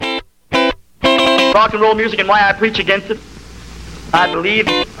rock and roll music and why I preach against it. I believe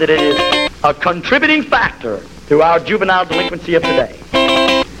that it is a contributing factor to our juvenile delinquency of today.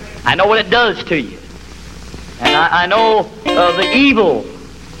 I know what it does to you. And I know the evil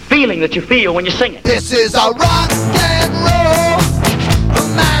feeling that you feel when you sing it. This is a rock and roll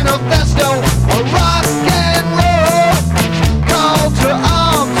manifesto, a rock and roll call to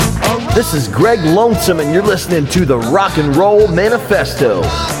arms. This is Greg Lonesome, and you're listening to the Rock and Roll Manifesto,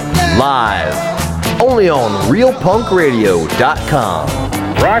 live, only on realpunkradio.com.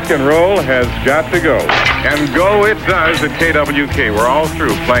 Rock and roll has got to go. And go it does at KWK. We're all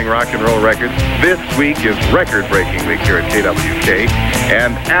through playing rock and roll records. This week is record-breaking week here at KWK.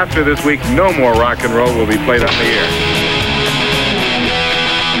 And after this week, no more rock and roll will be played on the air.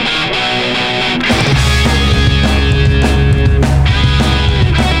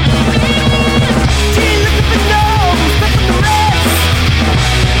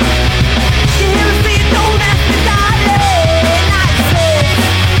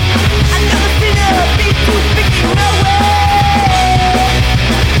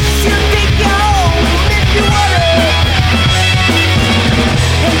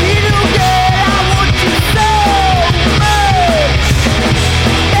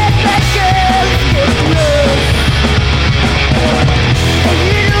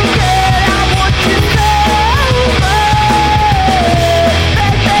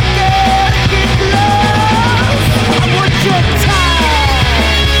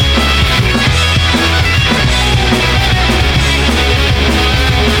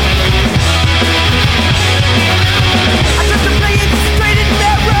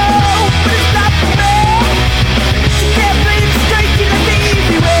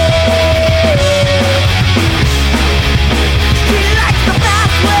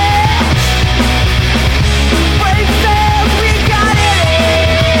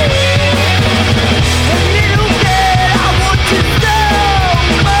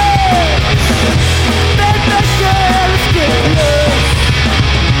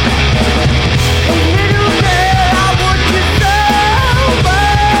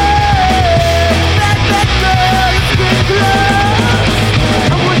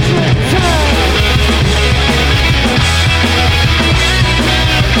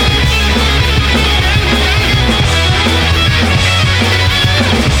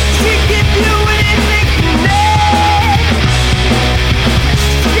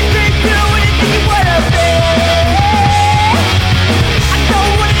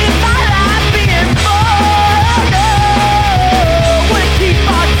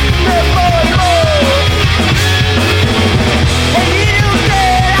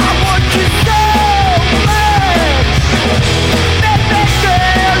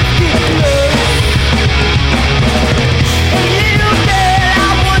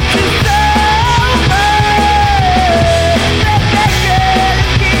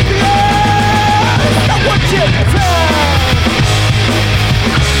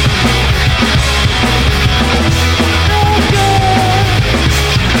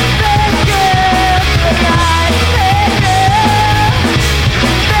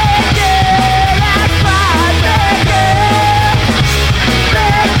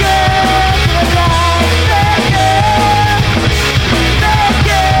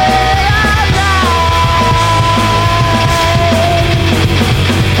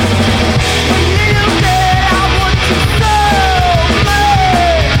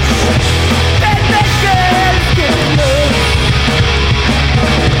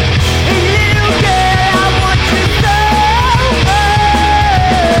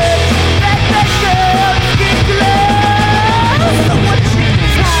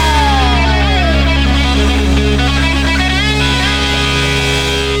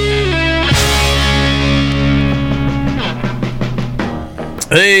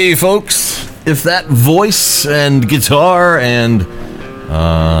 Hey, folks, if that voice and guitar and,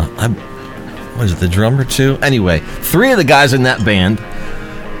 was it the drummer too? Anyway, 3 of the guys in that band,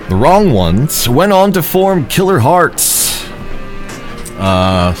 the Wrong Ones, went on to form Killer Hearts.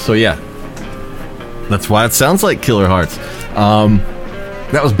 So yeah, that's why it sounds like Killer Hearts.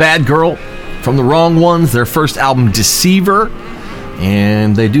 That was Bad Girl from the Wrong Ones, their first album, Deceiver.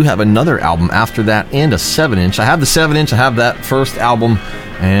 And they do have another album after that and a 7-inch. I have the 7-inch, I have that first album,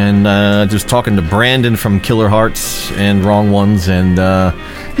 and just talking to Brandon from Killer Hearts and Wrong Ones, and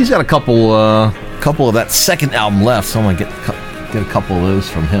he's got a couple of that second album left, so I'm going to get a couple of those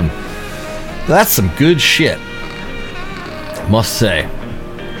from him. That's some good shit, must say.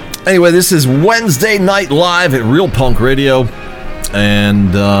 Anyway, this is Wednesday Night Live at Real Punk Radio,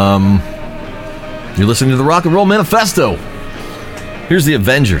 and you're listening to the Rock and Roll Manifesto. Here's the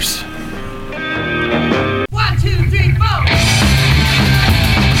Avengers.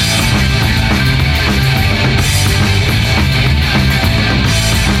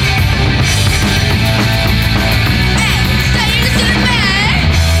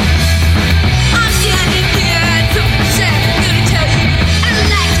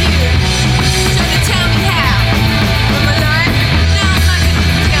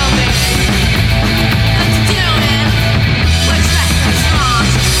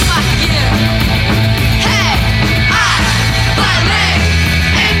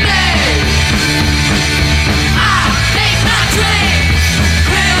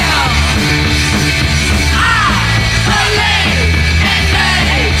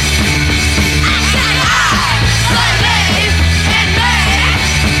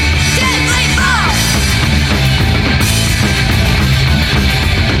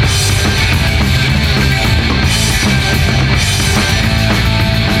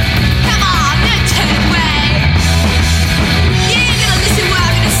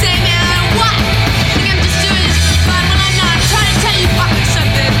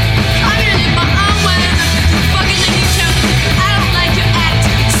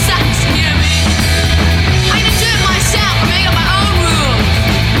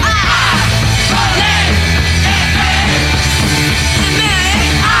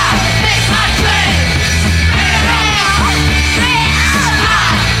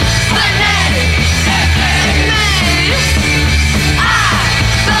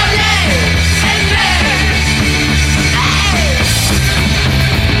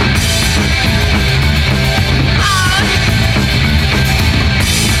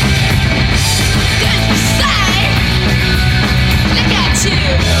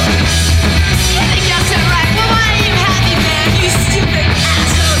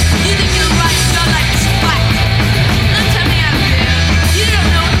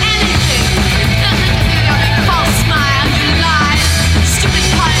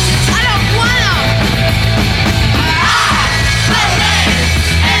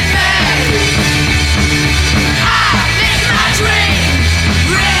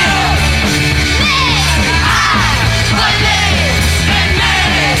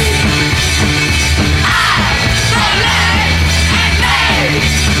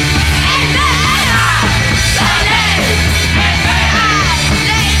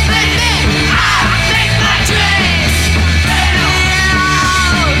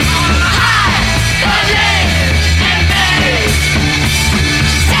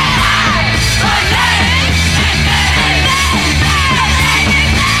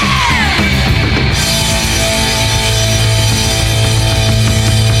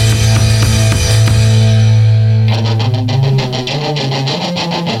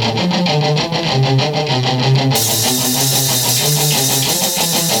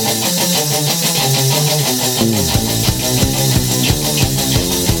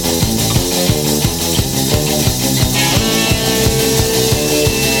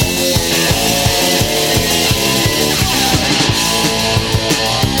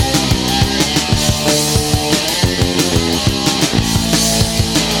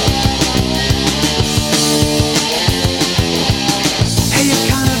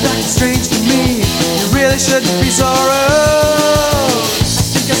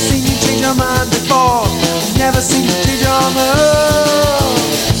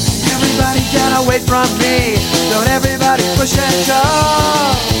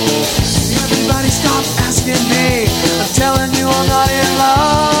 job. Everybody stop asking me. I'm telling you I'm not in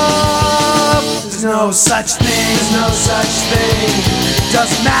love. There's no such thing. There's no such thing.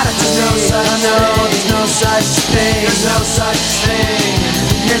 Doesn't matter to me. I know there's no such thing. There's no such thing.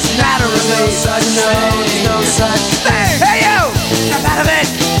 It's matter of me. I know there's no such thing. Hey you! Snap out of it!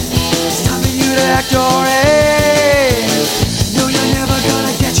 It's time for you to act your age. No, you're never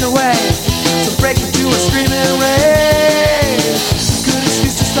gonna get your way. So break into a screaming rage. Good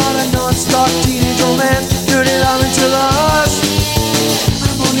excuse to start a non-stop teenage romance. Turn it on into lust.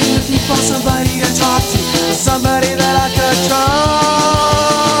 I'm only looking for somebody to talk to, somebody that I could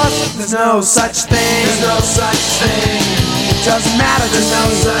trust. There's no such thing. There's no such thing. Doesn't matter. There's no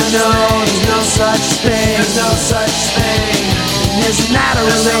such thing. There's no such thing. There's no such thing. It doesn't matter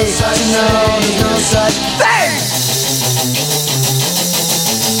really. There's no such thing.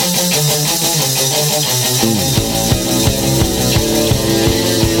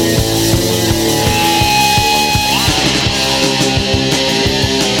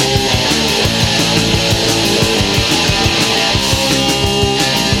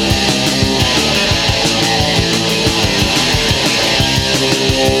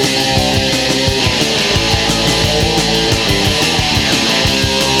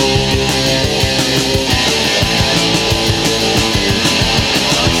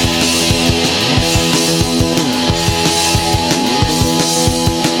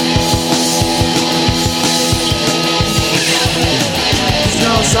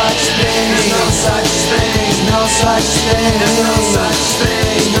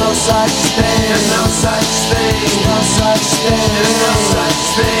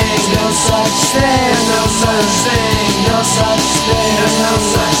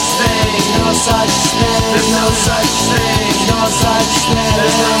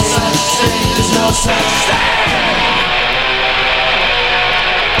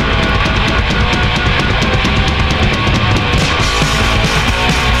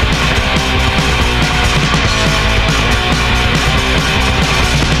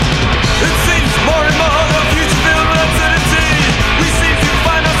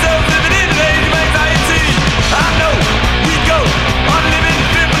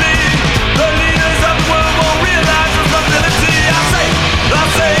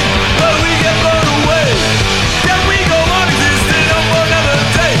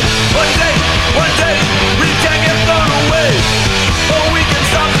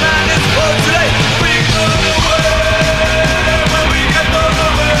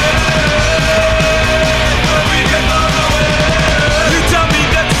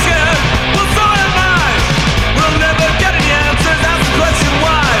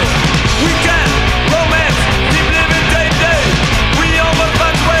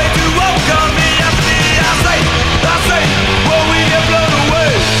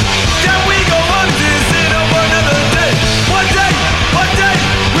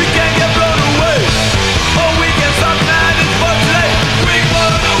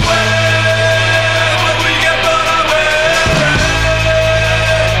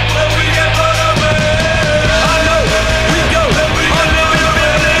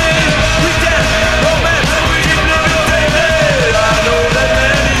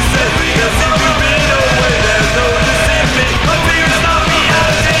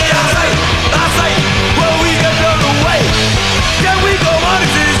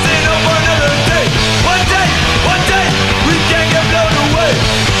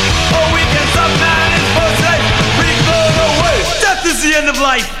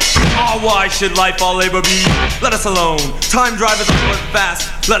 Why should life all labor be? Let us alone. Time driveth onward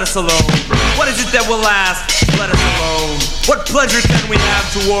fast. Let us alone. What is it that will last? Let us alone. What pleasure can we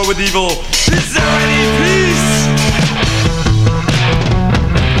have to war with evil? Is there any peace?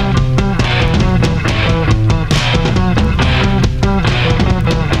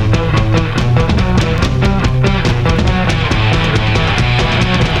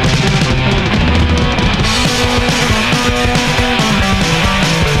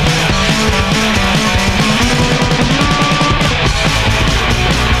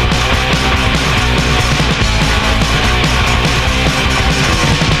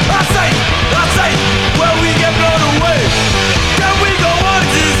 I say, well we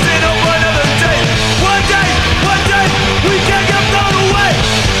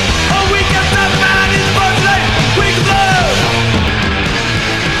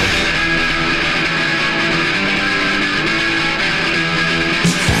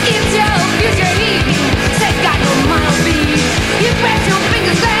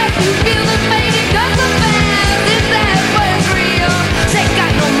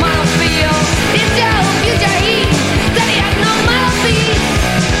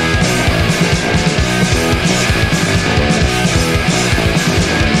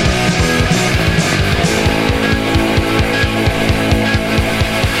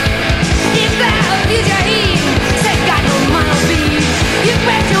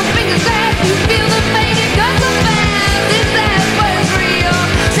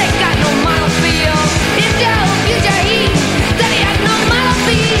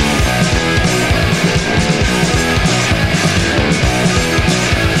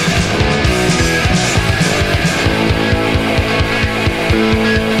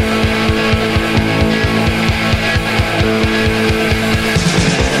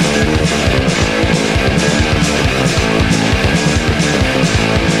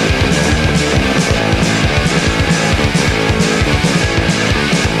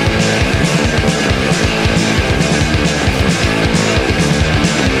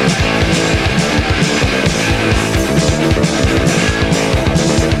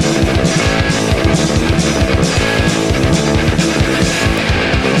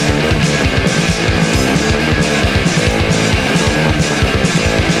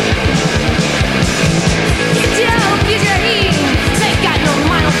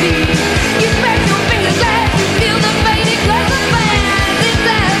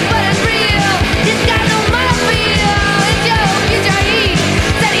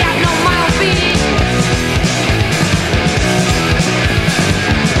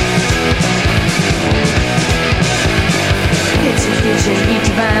future heat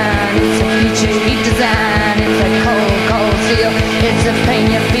divine. It's a future heat design. It's a cold, cold steel. It's a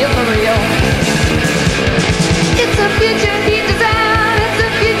pain you feel for real. It's a future heat design. It's a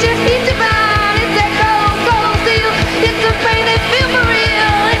future heat divine. It's a cold, cold steel. It's a pain you feel for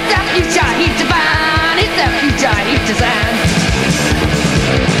real. It's a future heat divine. It's a future heat design.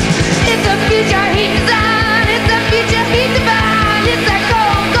 It's a future heat design. It's a future heat divine. It's a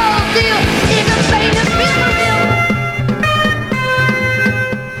cold, cold steel. It's a pain you feel for real.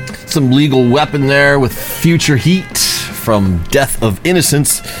 Some Legal Weapon there with Future Heat from Death of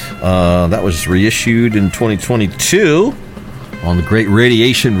Innocence. That was reissued in 2022 on the Great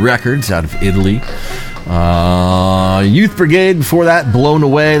Radiation Records out of Italy. Youth Brigade before that, Blown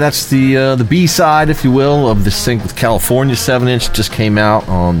Away. That's the B-side, if you will, of the Sync with California 7-inch. Just came out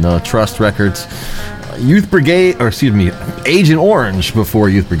on Trust Records. Youth Brigade, or excuse me, Agent Orange before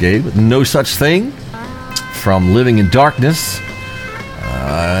Youth Brigade with No Such Thing from Living in Darkness.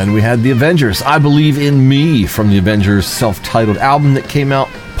 And we had the Avengers, I Believe in Me from the Avengers self-titled album that came out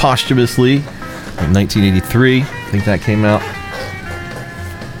posthumously in 1983. I think that came out.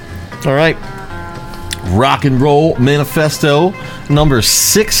 All right. Rock and Roll Manifesto number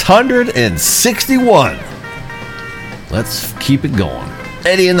 661. Let's keep it going.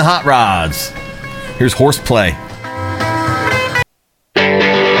 Eddie and the Hot Rods. Here's Horseplay.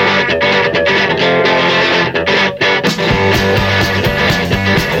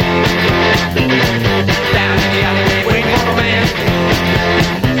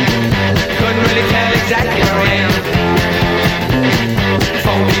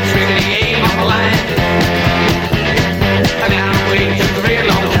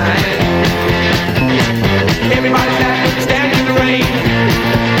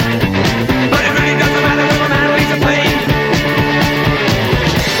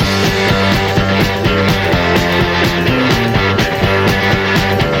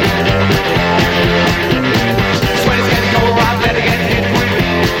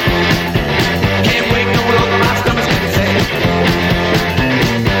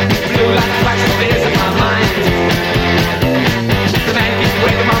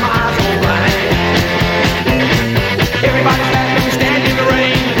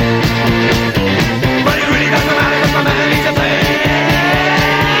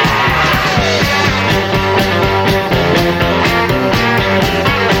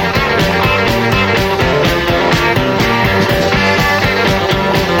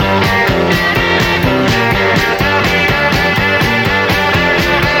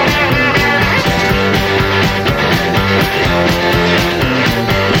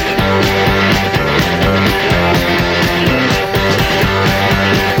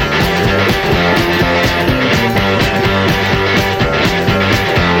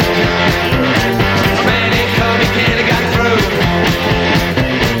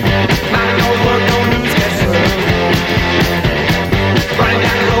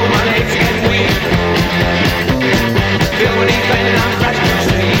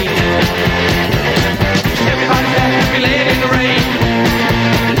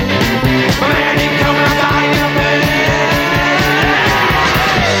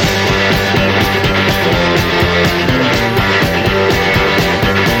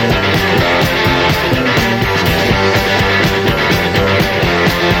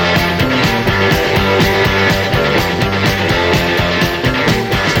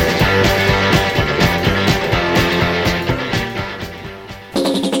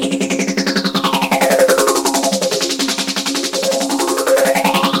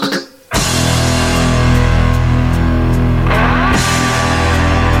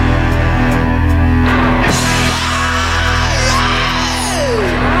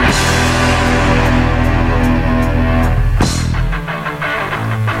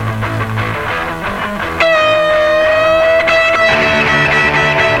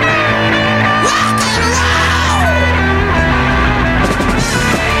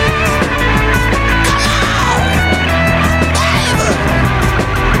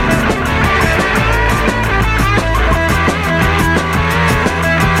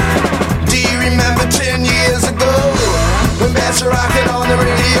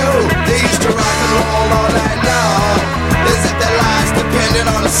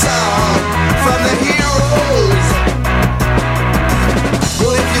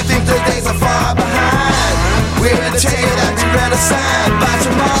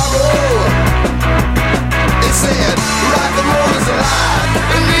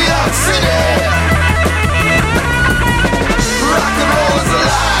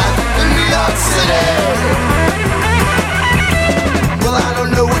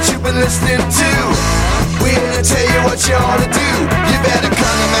 Listening to, we're gonna tell you what you ought to do. You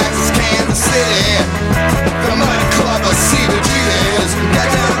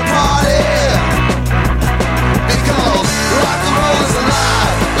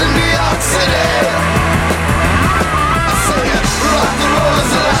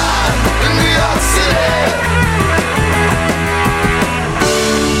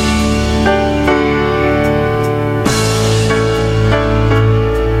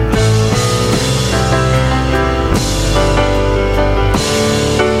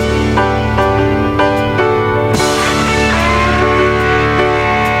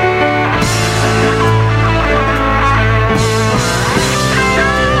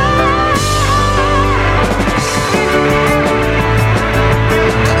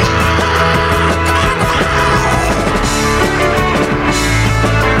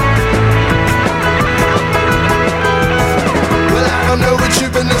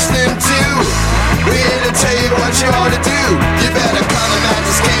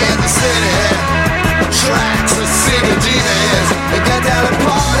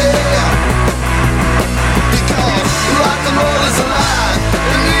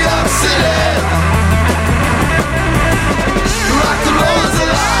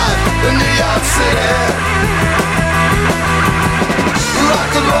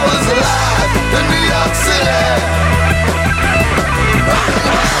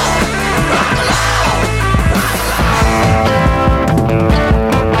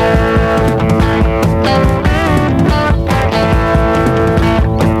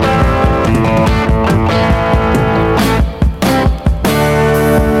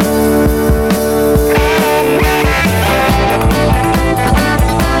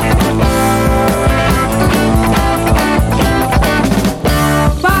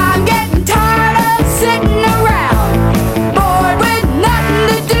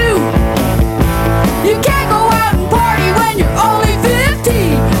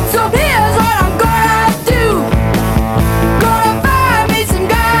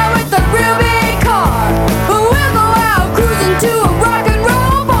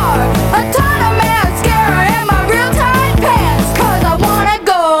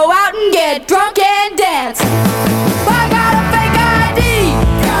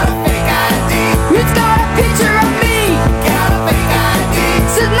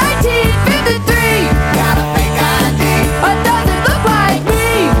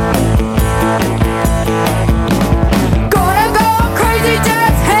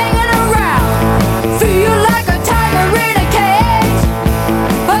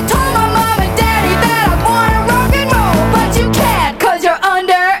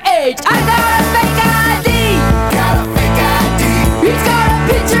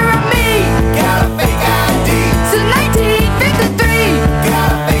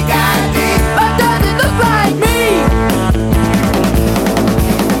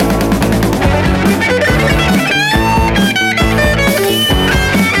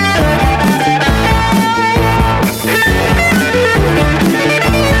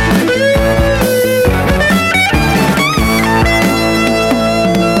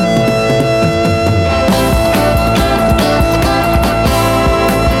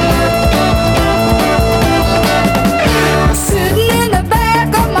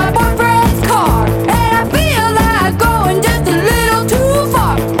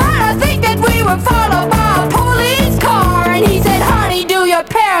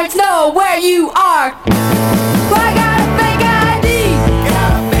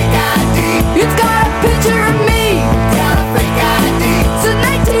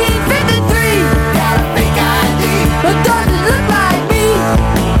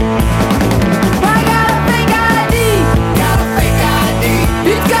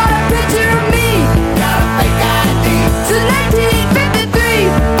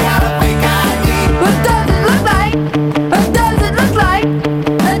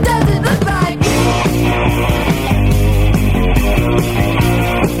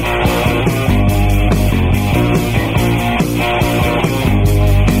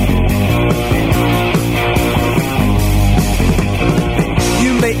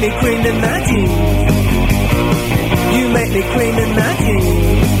me cream in my jeans. You make me cream in my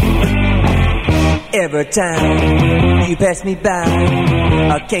jeans. Every time you pass me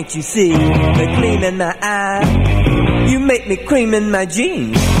by, can't you see the gleam in my eye? You make me cream in my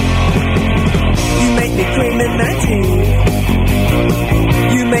jeans. You make me cream in my jeans.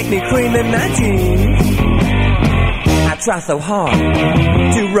 You make me cream in my jeans. I try so hard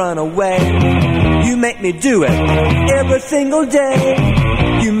to run away. You make me do it every single day.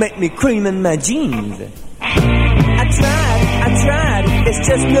 You make me cream in my jeans. I tried, it's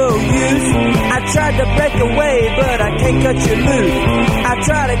just no use. I tried to break away, but I can't cut you loose. I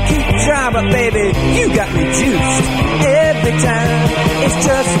try to keep trying, but baby, you got me juiced. Every time, it's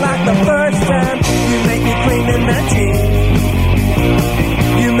just like the first time. You make me cream in my jeans.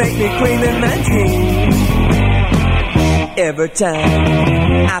 You make me cream in my jeans. Every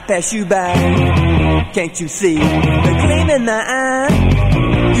time I pass you by, can't you see the gleam in my eye?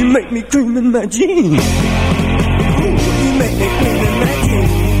 You make me cream in my jeans. You make me cream in my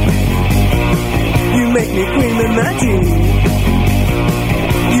jeans. You make me cream in my jeans.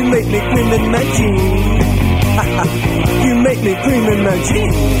 You make me cream in my jeans. You make me cream in my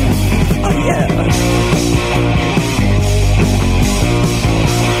jeans. Oh yeah.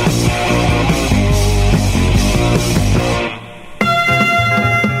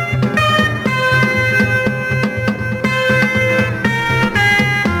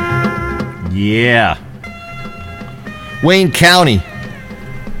 Yeah. Wayne County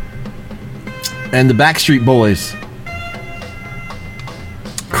and the Backstreet Boys.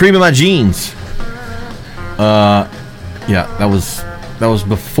 Cream in my jeans. Yeah, that was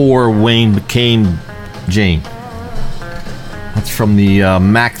before Wayne became Jane. That's from the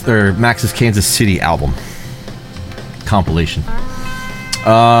Max's Kansas City album compilation.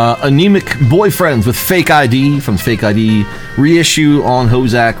 Anemic Boyfriends with Fake ID from Fake ID reissue on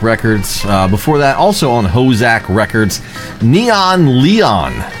Hozak Records. Before that, also on Hozak Records, Neon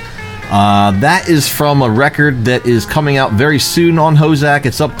Leon. That is from a record that is coming out very soon on Hozak.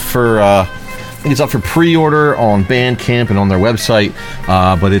 It's up for I think it's up for pre-order on Bandcamp and on their website.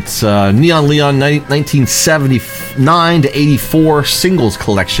 But it's Neon Leon 1979 to 84 singles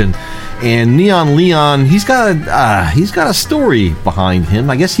collection. And Neon Leon, he's got a story behind him.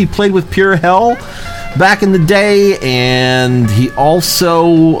 I guess he played with Pure Hell back in the day, and he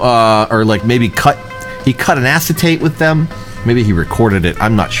also, or like maybe cut an acetate with them. Maybe he recorded it.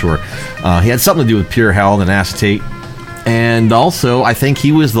 I'm not sure. He had something to do with Pure Hell and acetate. And also, I think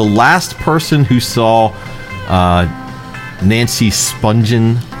he was the last person who saw Nancy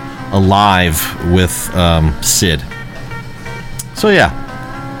Spungen alive with Sid. So yeah.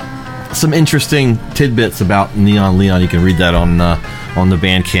 Some interesting tidbits about Neon Leon. You can read that on the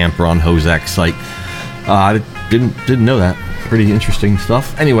Bandcamp or on Hozak's site. I didn't know that. Pretty interesting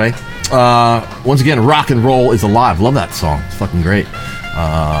stuff. Anyway, once again, Rock and Roll is Alive. Love that song. It's fucking great.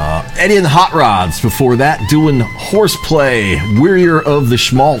 Eddie and the Hot Rods before that, doing Horseplay, Wearier of the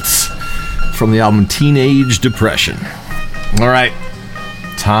Schmaltz from the album Teenage Depression. All right,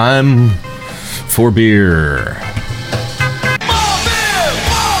 time for beer.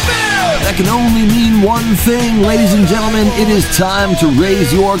 That can only mean one thing, ladies and gentlemen. It is time to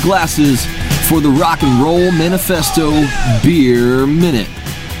raise your glasses for the Rock and Roll Manifesto Beer Minute.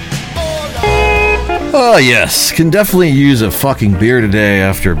 Oh yes, can definitely use a fucking beer today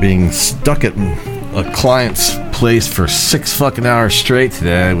after being stuck at a client's place for 6 fucking hours straight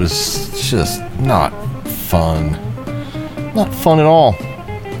today. It was just not fun. Not fun at all.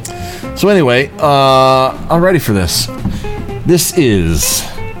 So anyway, I'm ready for this. This is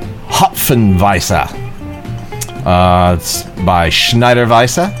Hopfenweisse. It's by Schneider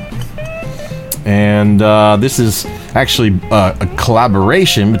Weisse. And this is actually a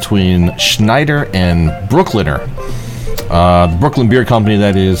collaboration between Schneider and Brooklyner. The Brooklyn Beer Company,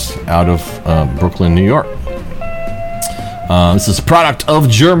 that is, out of Brooklyn, New York. This is a product of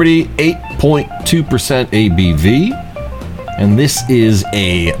Germany, 8.2% ABV. And this is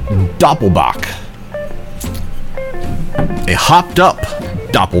a Doppelbock. A hopped up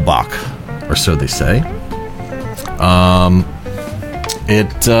Doppelbock, or so they say.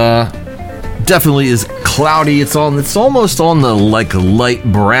 It definitely is cloudy. It's almost on the like light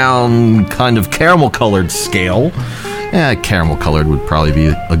brown kind of caramel colored scale. Caramel colored would probably be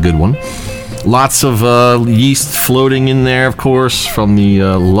a good one. Lots of yeast floating in there, of course, from the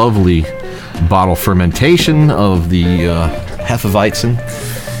lovely bottle fermentation of the Hefeweizen.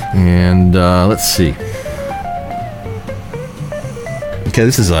 And let's see. Okay,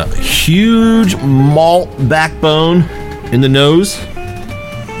 this is a huge malt backbone in the nose.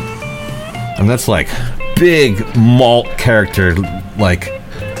 And that's like big malt character, like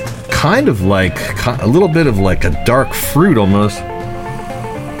kind of like a little bit of like a dark fruit almost.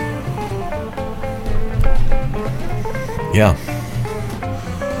 Yeah.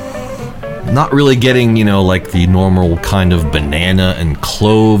 Not really getting, you know, like the normal kind of banana and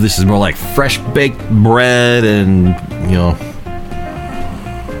clove. This is more like fresh baked bread and, you know.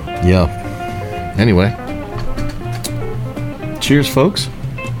 Yeah. Anyway. Cheers, folks.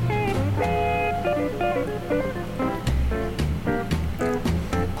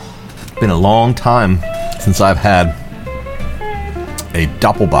 Been a long time since I've had a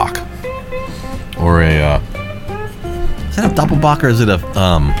Doppelbock or a is that a Doppelbock or is it a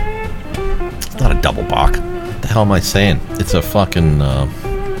it's not a Doppelbock. What the hell am I saying? It's a fucking God,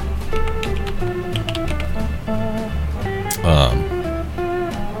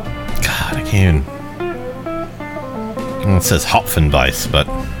 I can't even. It says Hopfenweiss, but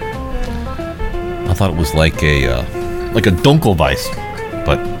I thought it was like a Dunkelweiss,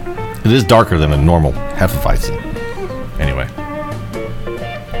 but it is darker than a normal Hefeweizen. Anyway.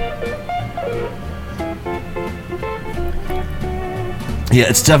 Yeah,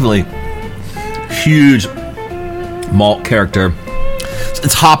 it's definitely huge malt character.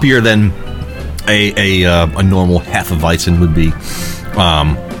 It's hoppier than a normal Hefeweizen would be.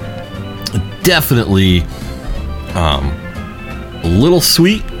 Definitely a little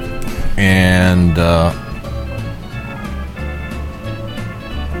sweet and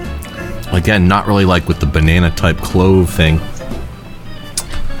again, not really like with the banana type clove thing.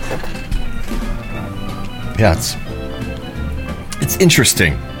 Yeah, it's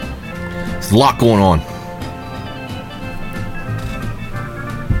interesting. There's a lot going on.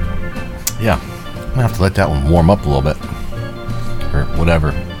 Yeah, I'm gonna have to let that one warm up a little bit or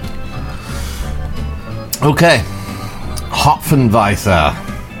whatever. Okay, Hopfenweiss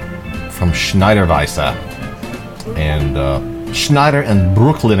from Schneiderweisse and Schneider and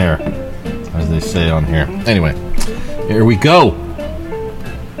Brooklyner, as they say on here. Anyway, here we go.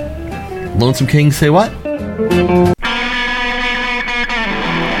 Lonesome King, say what?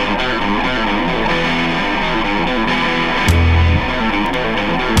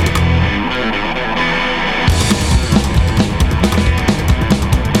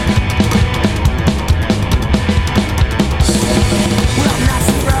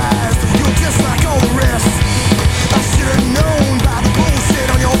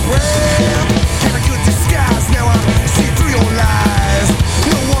 Now I see through your lies.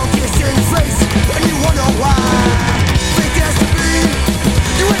 No one gets in face, and you wonder why.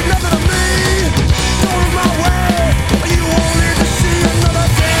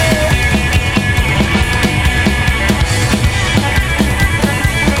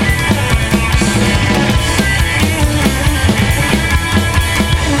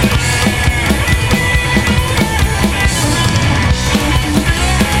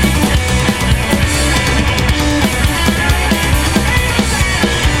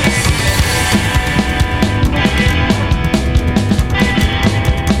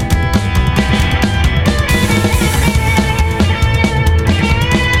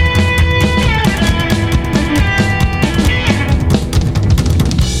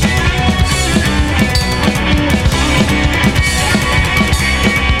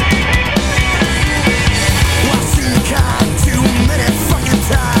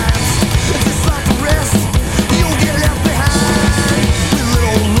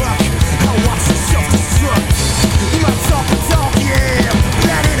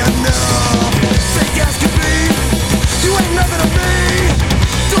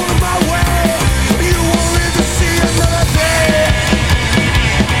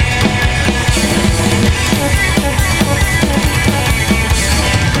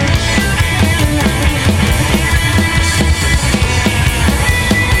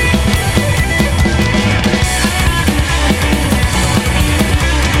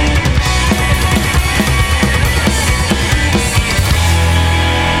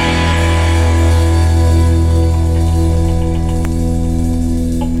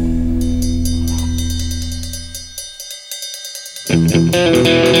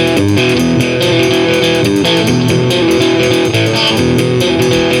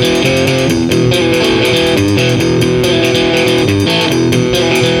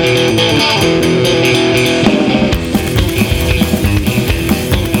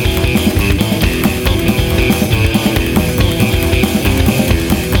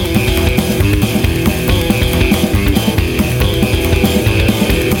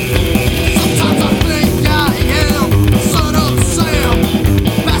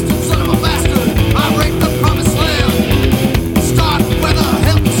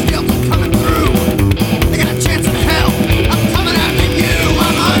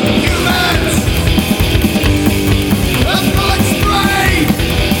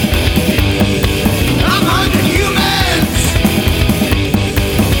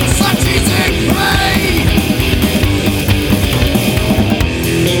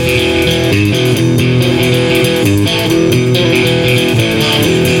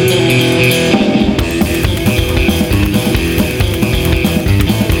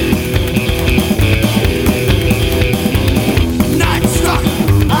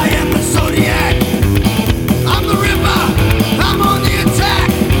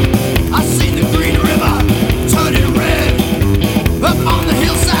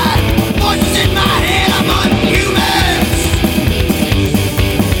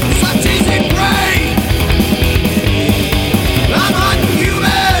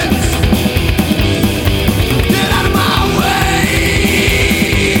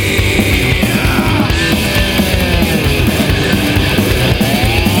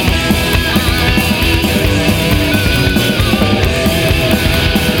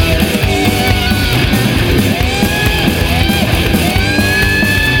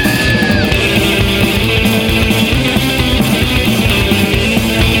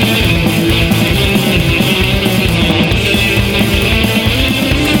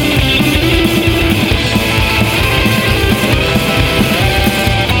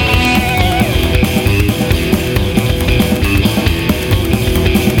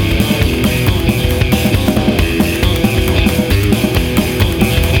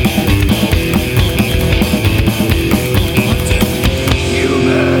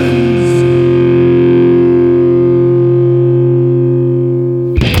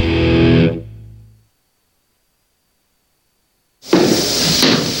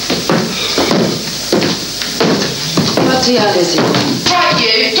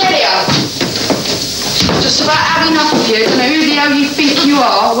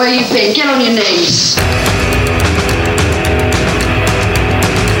 you been? Get on your knees.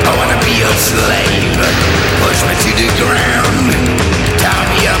 I wanna be your slave. Push me to the ground. Tie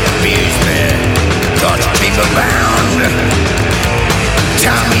me up, abuse me. Torture, keep me bound.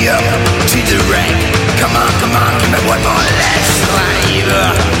 Tie me up to the rack. Come on, give me one more last slave.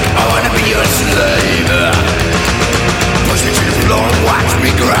 I wanna be your slave. Push me to the floor and watch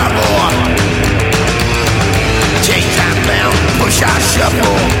me grapple. Chains I'm bound, push I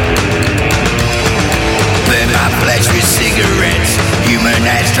shuffle. Burn my flesh with cigarettes. Human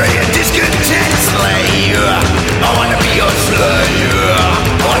ashtray, a discontent slave. I wanna be your slave.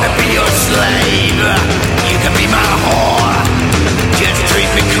 I wanna be your slave. You can be my whore. Just treat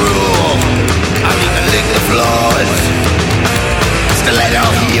me cruel. I'll even lick the floors. Stiletto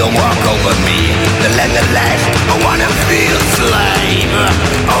heel walk over me. The leather lash. I wanna be your slave.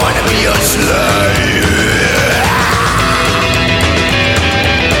 I wanna be your slave.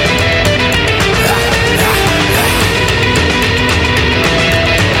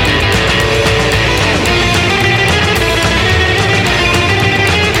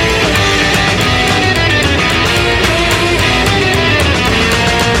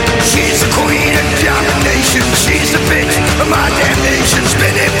 She's the bitch of my damnation.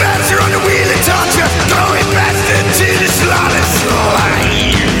 Spinning faster on the wheel of torture. Throwing faster to the slaughter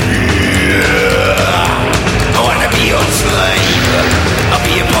slave. I wanna be your slave. I'll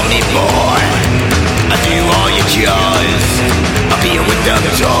be a pony boy. I'll do all your chores. I'll be a window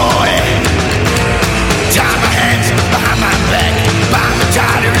toy. Tie my hands behind my back. Bind me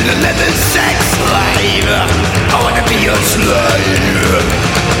tighter in the leather sack slave. I wanna be your slave.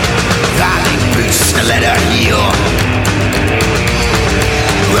 Violent boots to let her heal.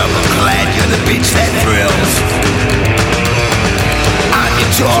 Rubber clad, you're the bitch that thrills. I'm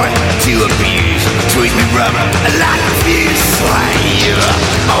your toy to abuse. Tweet me rubber, I like you, slave.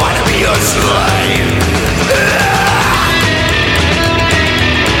 I wanna be your slave.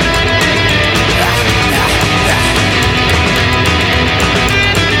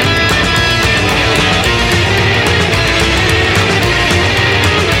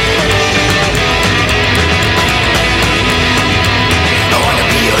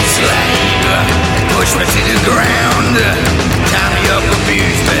 Push me to the ground. Tie me up,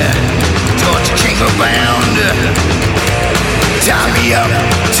 abuse me. Torture king abound. Tie me up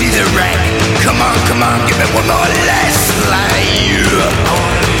to the rack. Come on, give me one more life.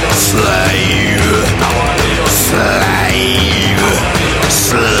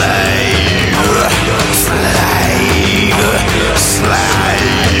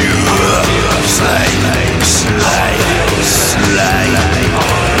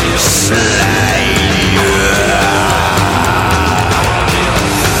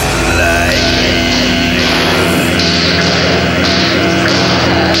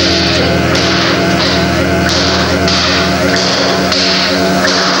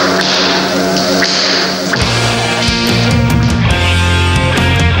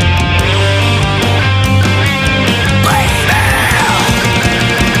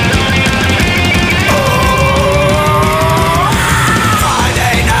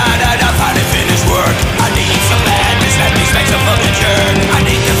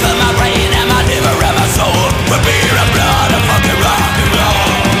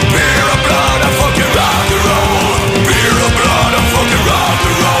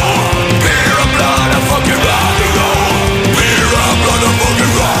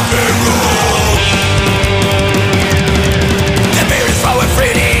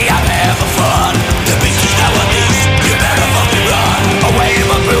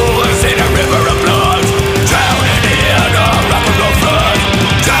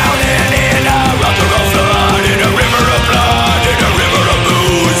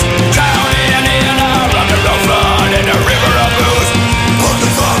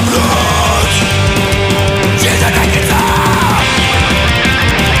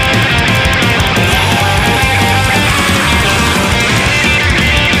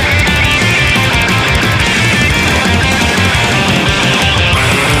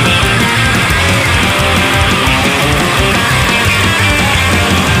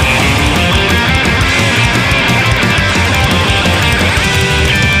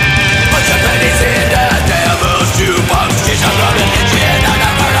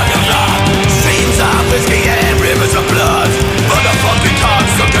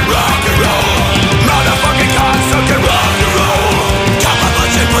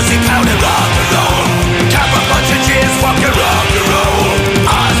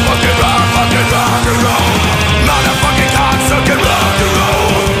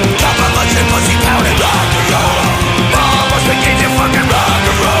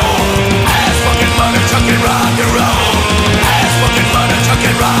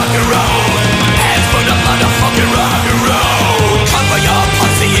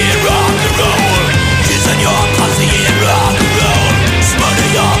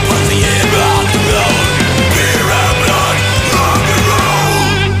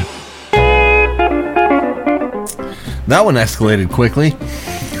 That one escalated quickly.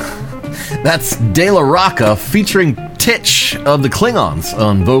 That's De La Rocca featuring Titch of the Klingons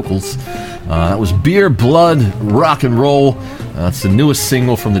on vocals. That was Beer, Blood, Rock and Roll. That's the newest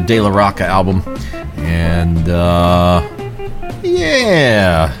single from the De La Rocca album. And,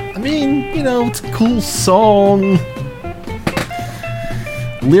 yeah. I mean, you know, it's a cool song.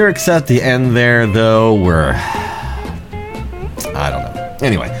 Lyrics at the end there, though, were... I don't know.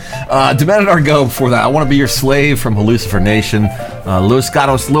 Anyway, Demanded Our Go before that. I Want to Be Your Slave from Hallucifer Nation. Los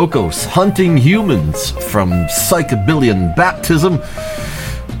Gatos Locos, Hunting Humans from Psychobillion Baptism.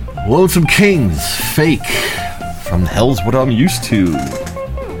 Lonesome Kings, Fake from Hell's What I'm Used to.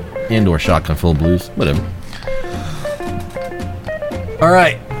 And/or Shotgun Full of Blues, whatever.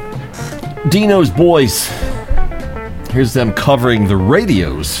 Alright, Dino's Boys. Here's them covering The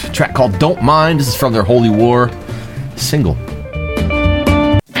Radios. A track called Don't Mind. This is from their Holy War single.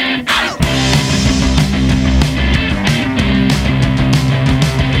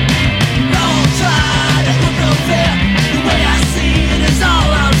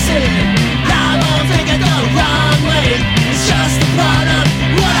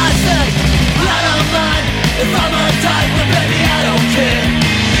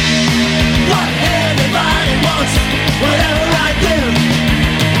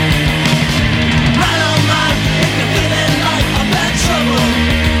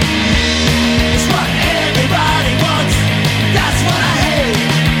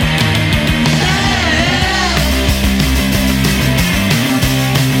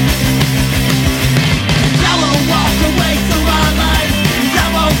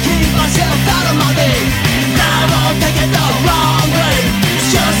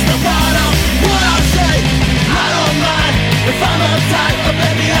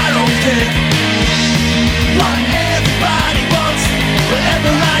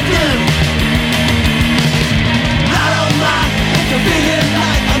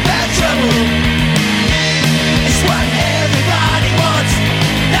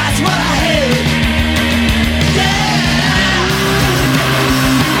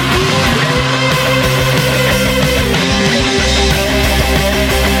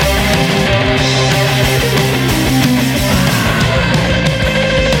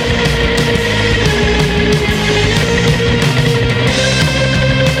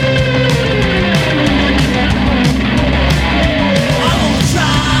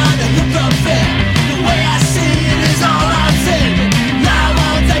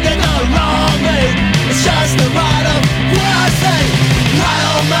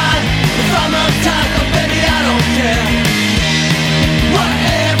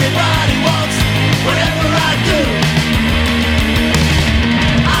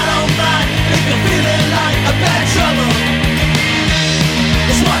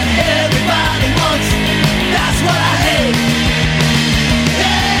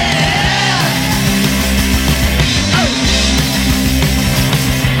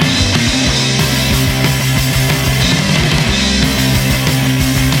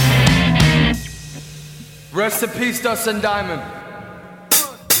 Rest in peace, Dust and Diamond.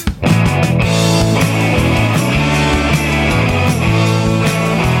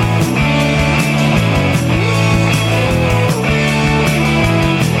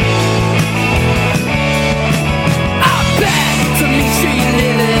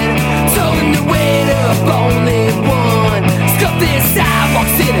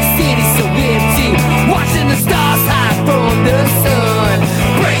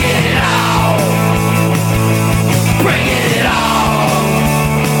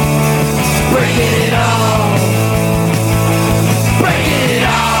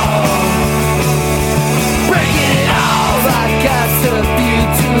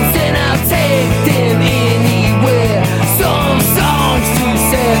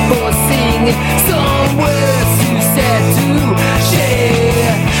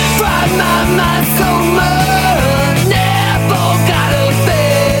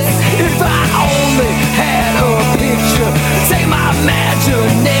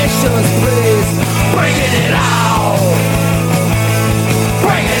 Bringing it all.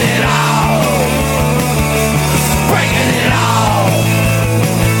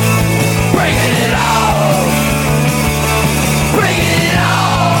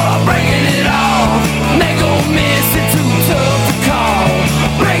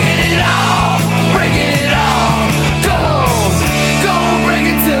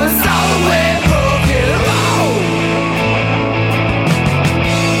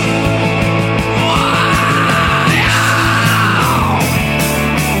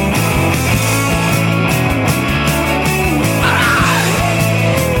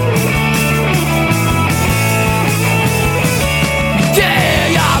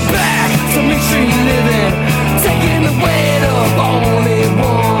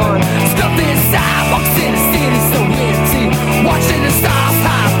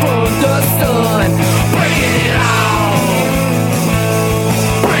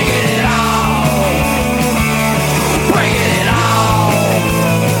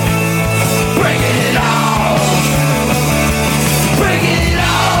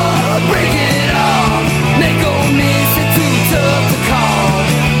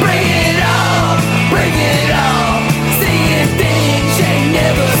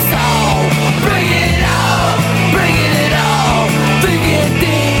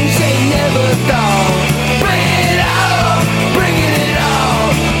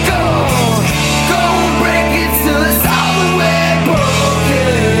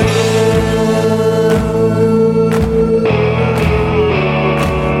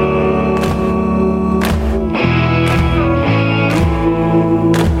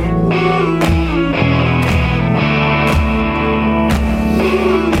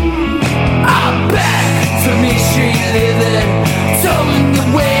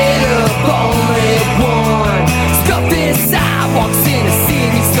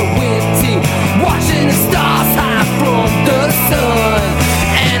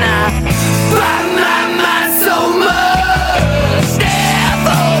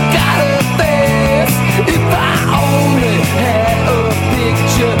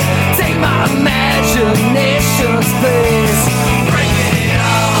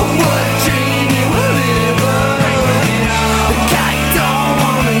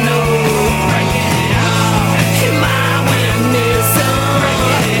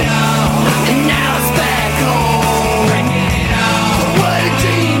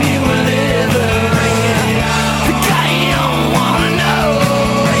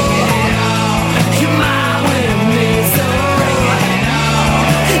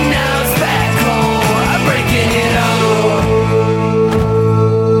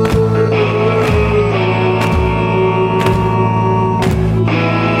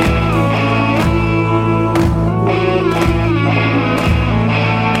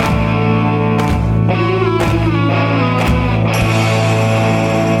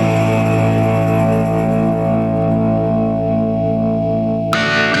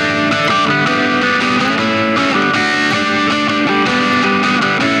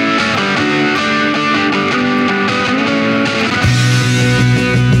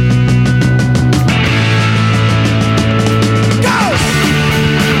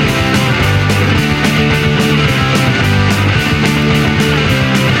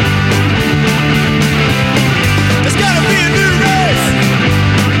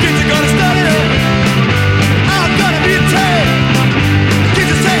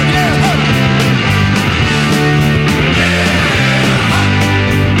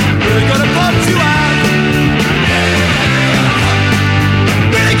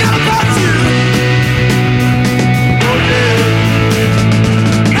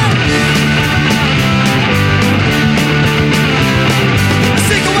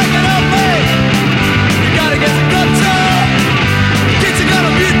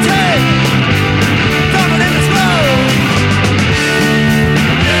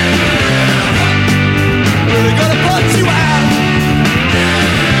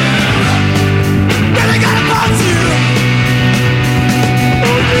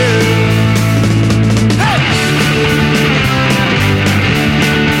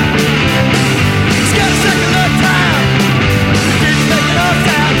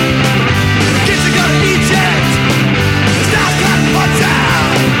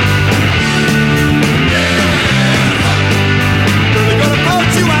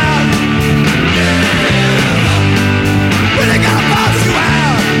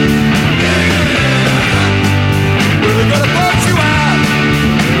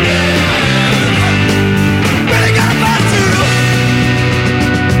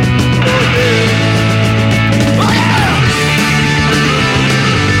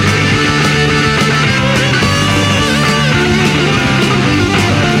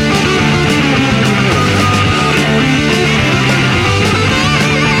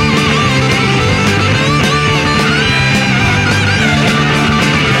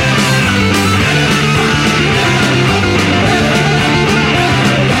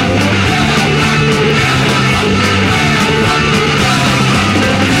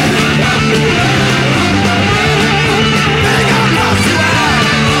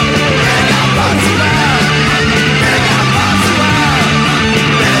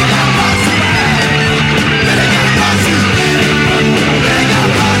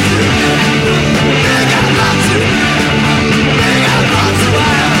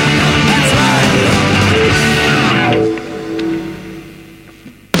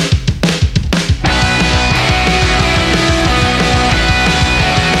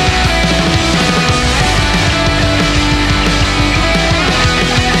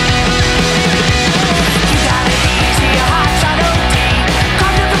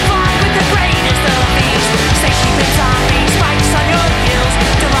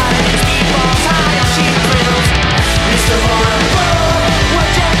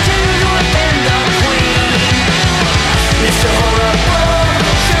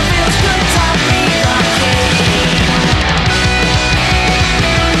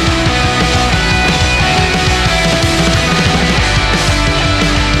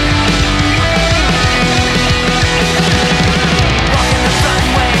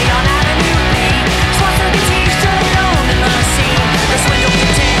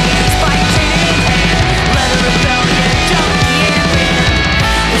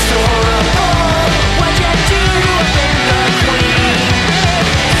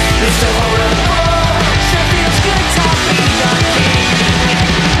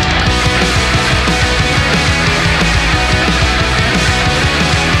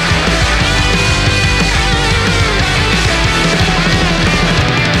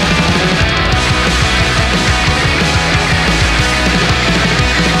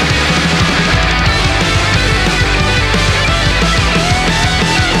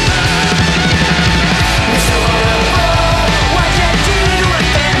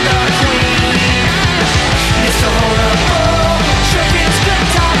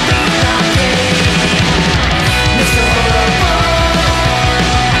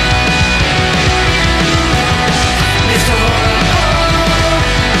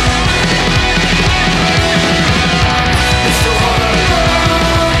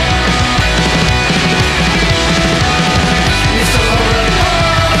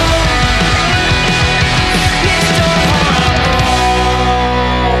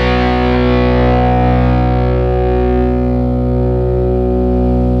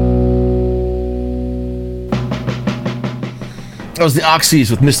 That was the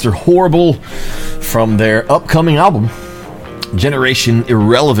Oxys with Mr. Horrible from their upcoming album, Generation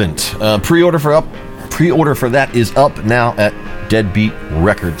Irrelevant. Pre-order for that is up now at Deadbeat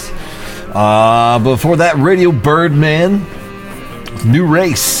Records. Before that, Radio Birdman, New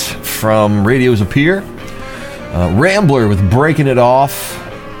Race from Radio's Appear. Rambler with Breaking It Off,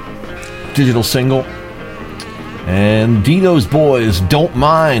 digital single. And Dino's Boys, Don't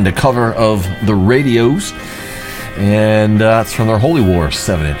Mind, a cover of The Radios. And it's from their Holy War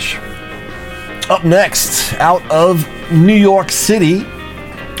 7-inch. Up next, out of New York City,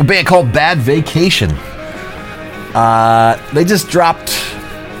 a band called Bad Vacation. They just dropped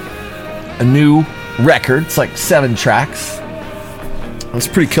a new record. It's like 7 tracks. It's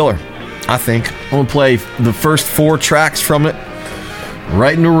pretty killer, I think. I'm going to play the first 4 tracks from it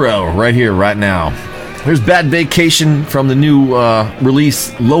right in a row, right here, right now. Here's Bad Vacation from the new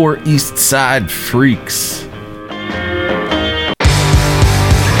release, Lower East Side Freaks.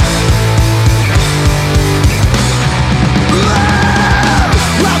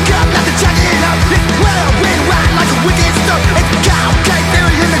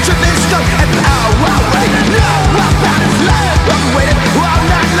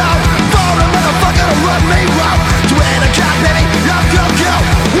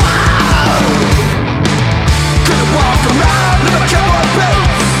 Walk around, never come on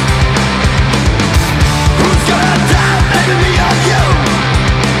boots.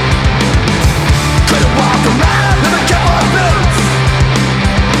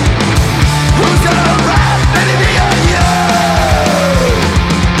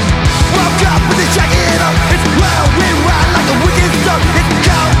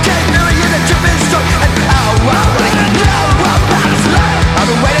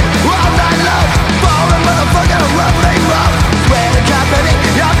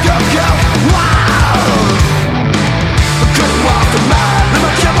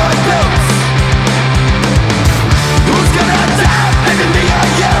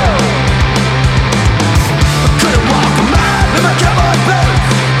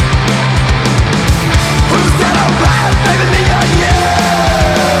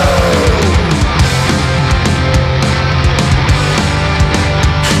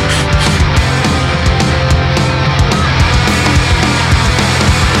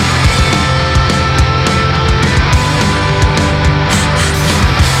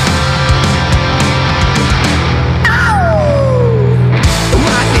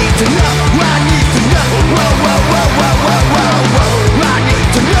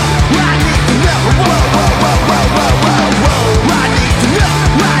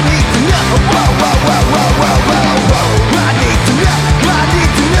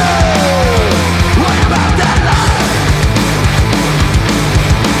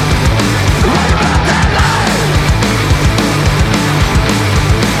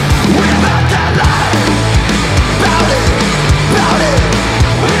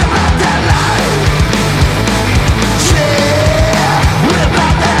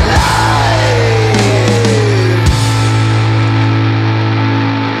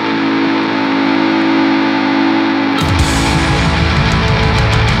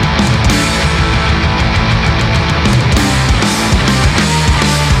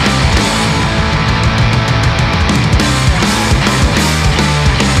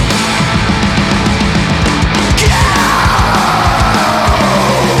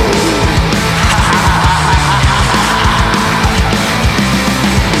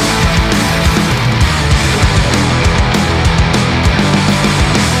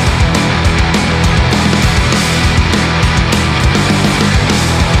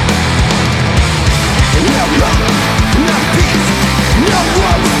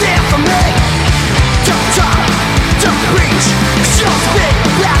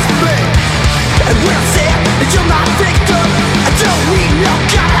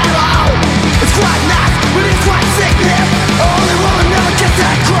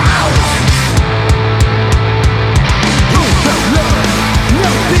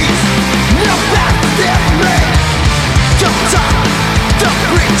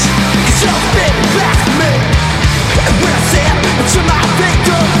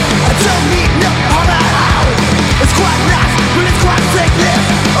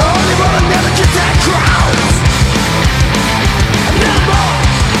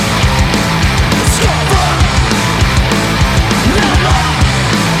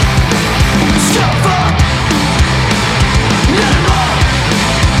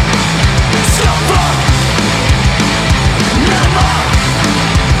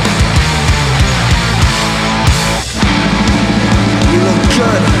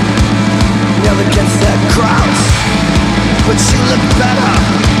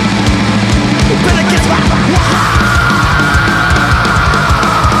 Better get my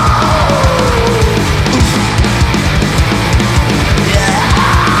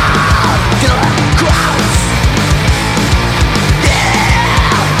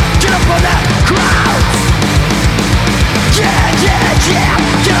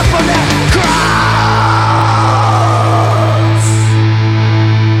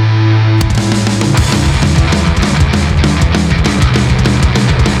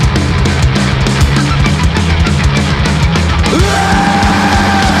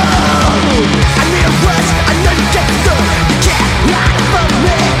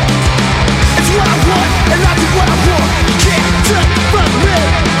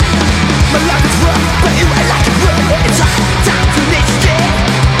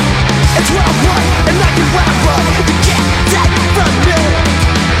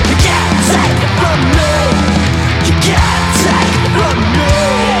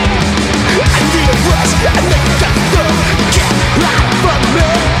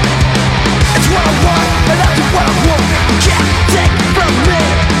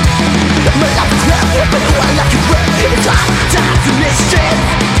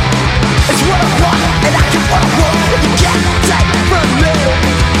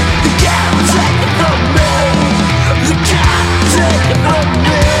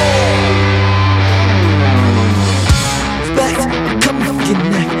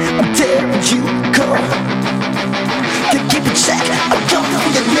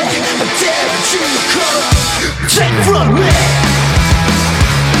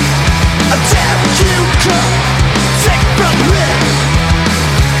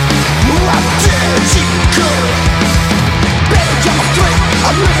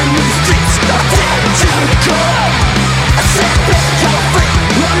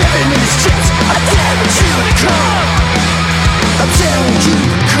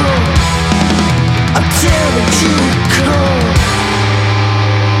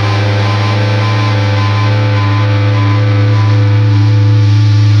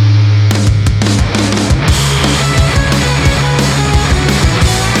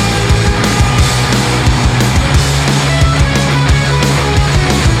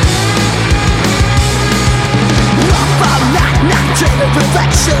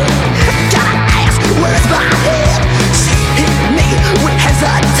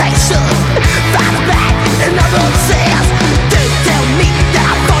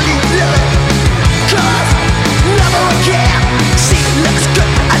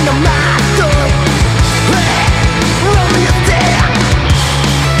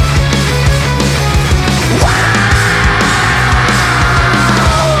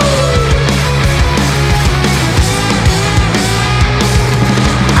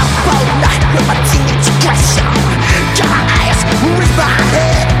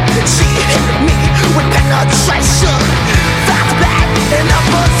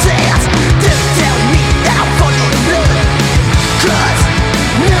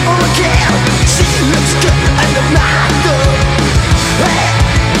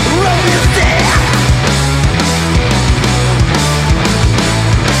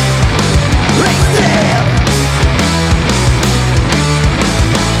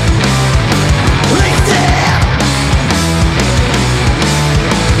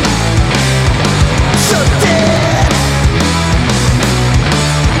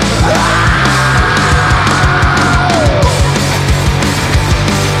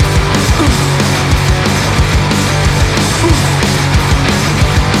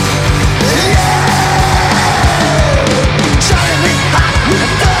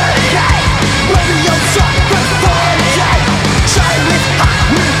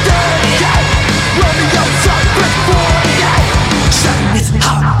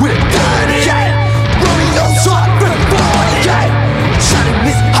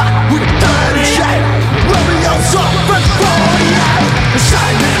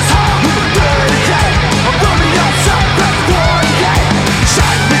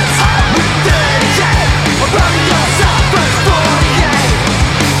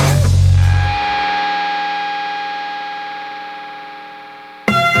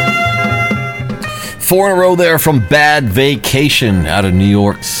Four in a row there from Bad Vacation out of New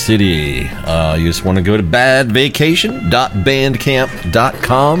York City. You just want to go to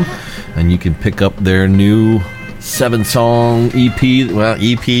badvacation.bandcamp.com and you can pick up their new 7-song EP, well,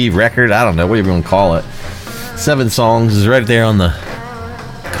 EP, record, I don't know, whatever you want to call it. 7 songs is right there on the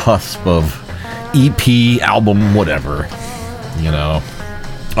cusp of EP, album, whatever. You know.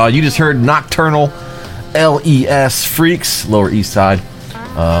 You just heard Nocturnal LES Freaks, Lower East Side.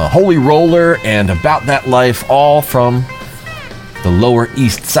 Holy Roller and About That Life, all from The Lower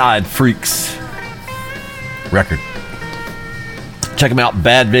East Side Freaks record. Check them out,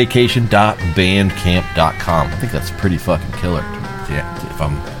 badvacation.bandcamp.com. I think that's pretty fucking killer.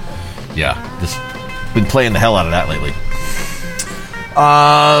 Just been playing the hell out of that lately.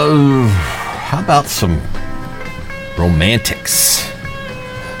 How about some romantics?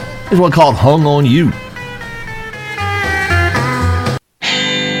 There's one called Hung on You.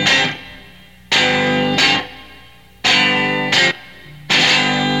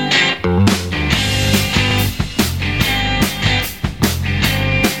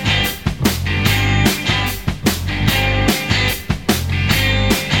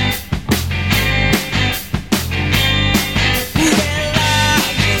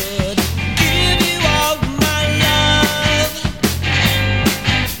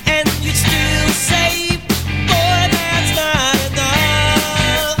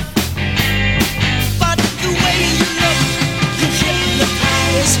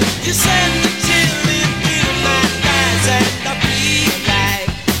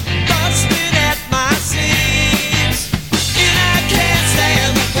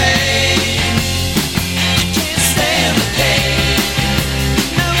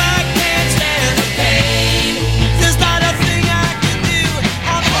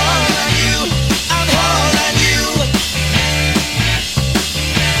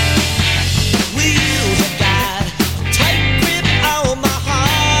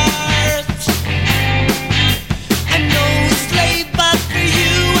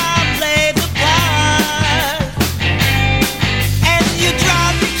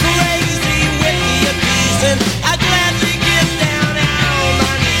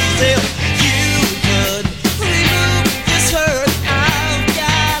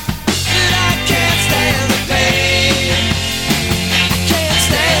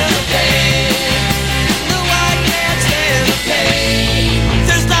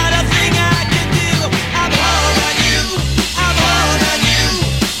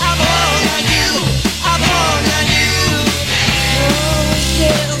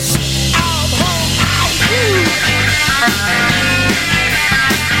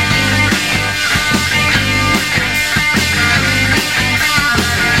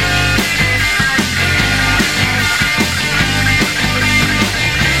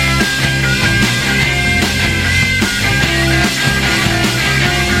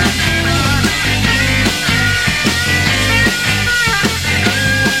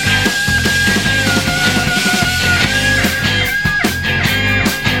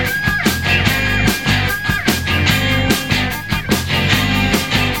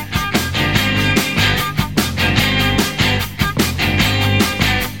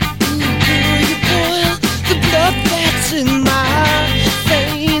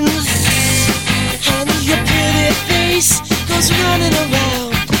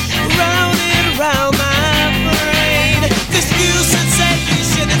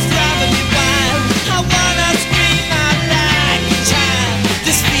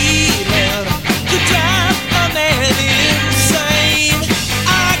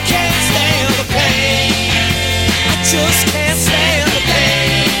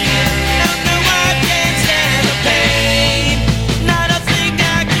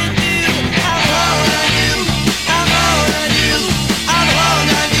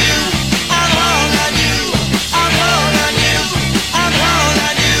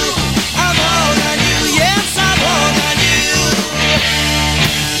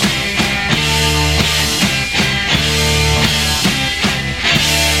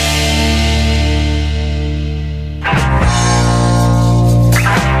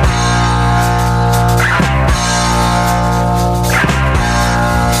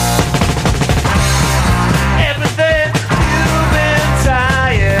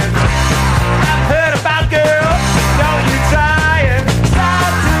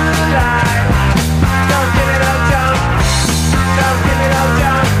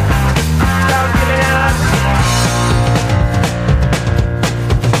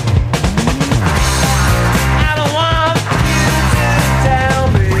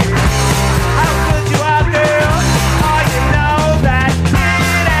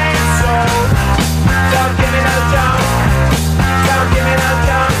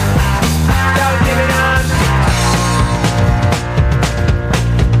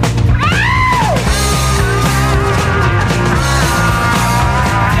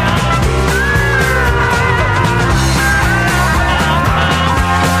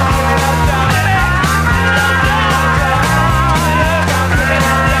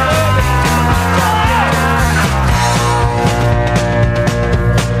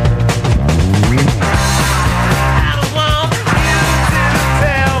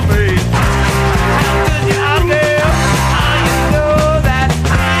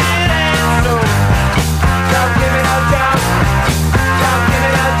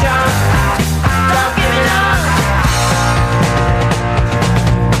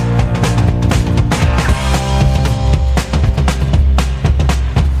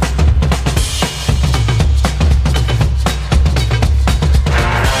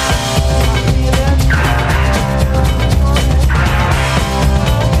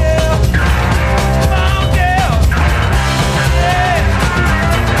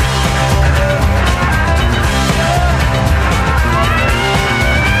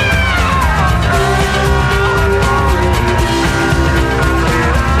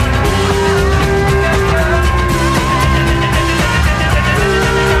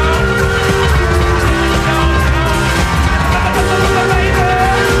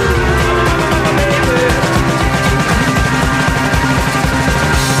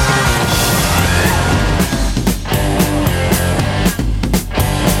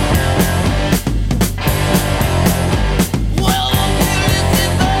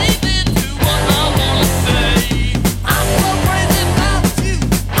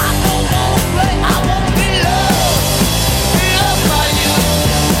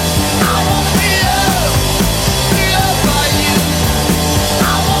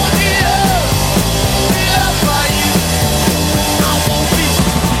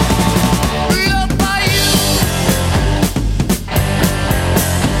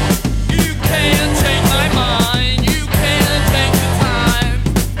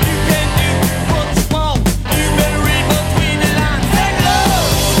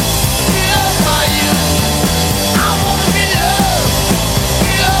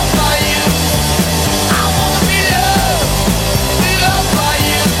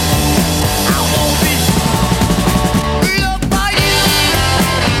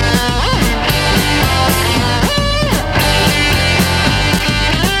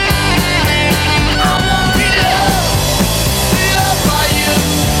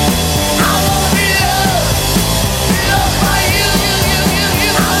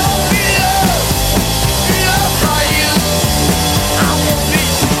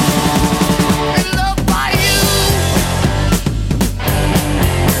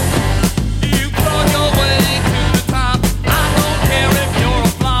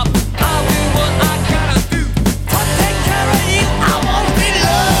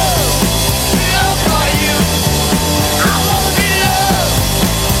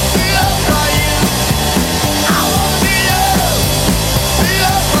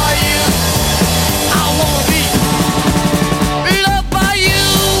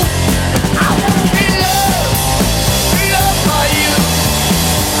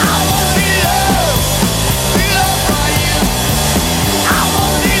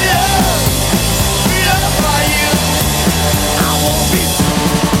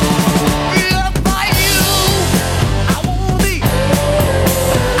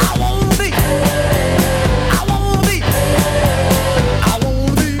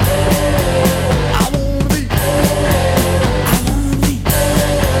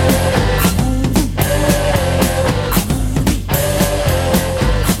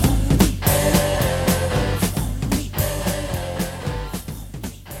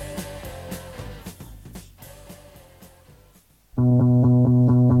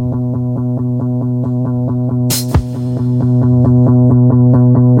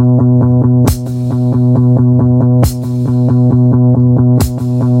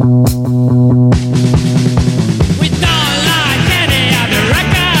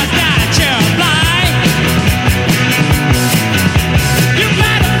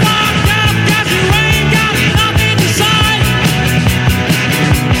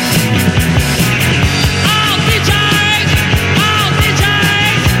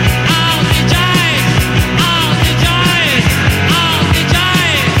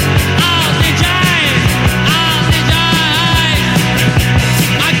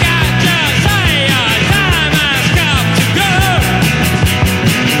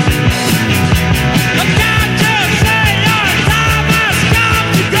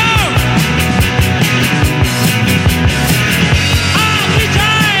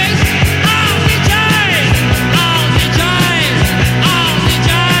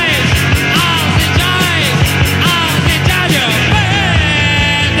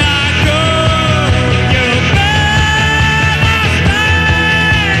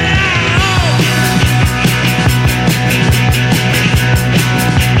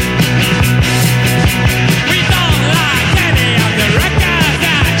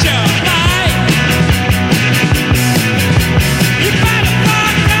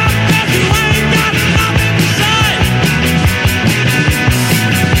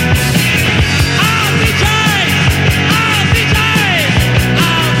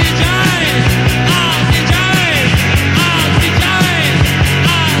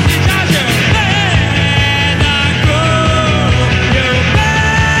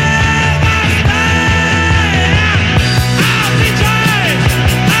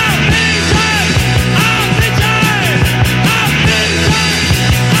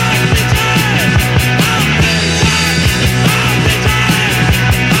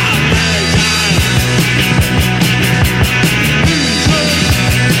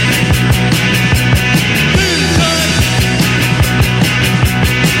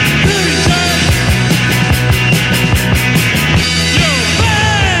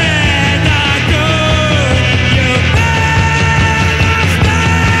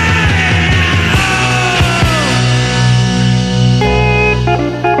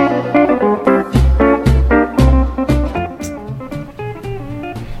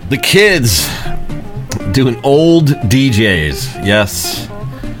 The Kids doing Old DJs. Yes,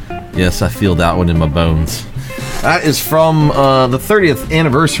 I feel that one in my bones. That is from the 30th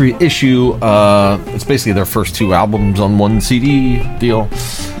anniversary issue. It's basically their first 2 albums on one CD deal.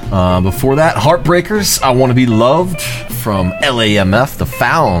 Before that, Heartbreakers, I Want to Be Loved, from LAMF, the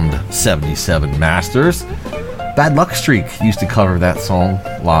Found 77 Masters. Bad Luck Streak used to cover that song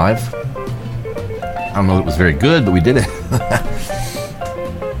live. I don't know if it was very good, but we did it.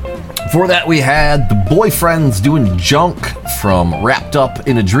 Before that, we had the Boyfriends doing Junk from Wrapped Up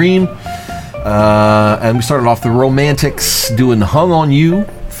in a Dream. And we started off the Romantics doing Hung on You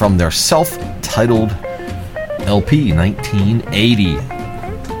from their self-titled LP, 1980.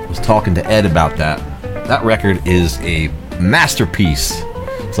 I was talking to Ed about that. That record is a masterpiece.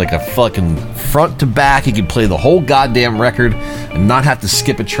 It's like a fucking front to back. You can play the whole goddamn record and not have to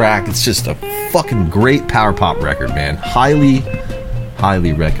skip a track. It's just a fucking great power pop record, man.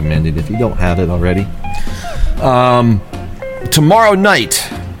 Highly recommended if you don't have it already. Tomorrow night,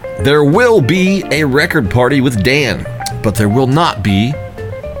 there will be a record party with Dan, but there will not be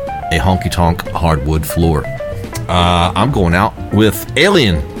a honky-tonk hardwood floor. I'm going out with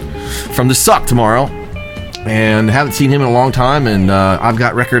Alien from The Suck tomorrow, and haven't seen him in a long time, and I've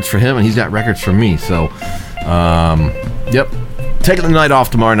got records for him, and he's got records for me, so, yep. Taking the night off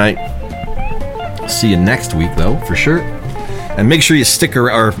tomorrow night. See you next week, though, for sure. And make sure you stick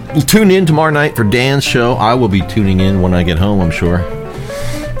or tune in tomorrow night for Dan's show. I will be tuning in when I get home, I'm sure.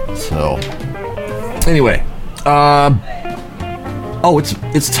 So, anyway,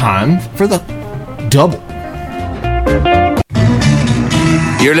 it's time for the double.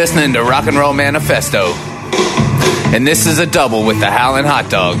 You're listening to Rock and Roll Manifesto, and this is a double with the Howlin' Hot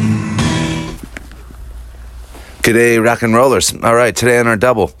Dog. G'day, rock and rollers. All right, today on our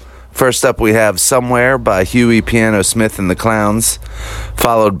double. First up, we have Somewhere by Huey Piano Smith and the Clowns,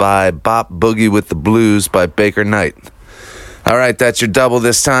 followed by Bop Boogie with the Blues by Baker Knight. All right, that's your double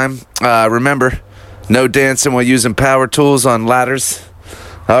this time. Remember, no dancing while using power tools on ladders.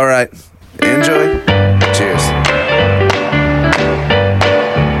 All right, enjoy. Cheers.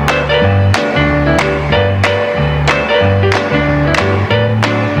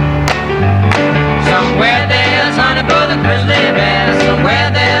 Somewhere there's honey for the grizzly bear.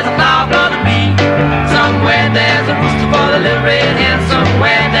 Somewhere there's a flower for the bee. Somewhere there's a rooster for the little red hen.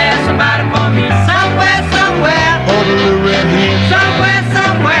 Somewhere there's somebody for me. Somewhere, for the little red hen. Somewhere,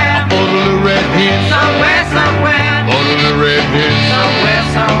 for the little red hen. Somewhere, for the little red hen. Somewhere,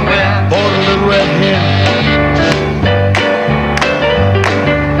 for the little red hen.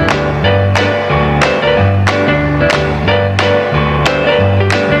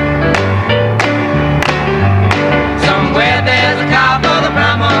 Somewhere there's a cow for the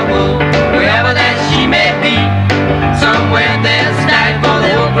Brahma wool, wherever that she may be. Somewhere there's a stag for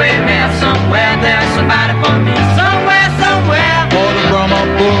the old gray mare. Somewhere there's somebody for me. Somewhere, for the Brahma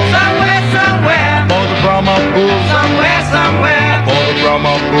bull. Somewhere, for the Brahma bull. Somewhere, for the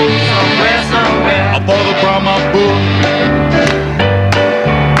Brahma bull. Somewhere, for the Brahma bull.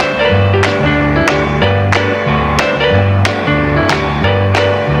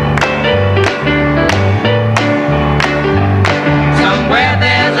 Somewhere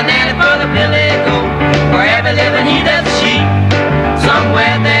there's a nanny for the billy goat, for every living he does a sheep.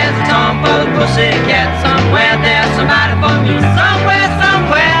 Somewhere there's a tom for the pussy cat. Somewhere there's somebody for me. Somewhere,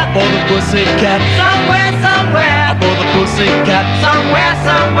 for the pussy cat. Somewhere, for the pussy cat. Somewhere,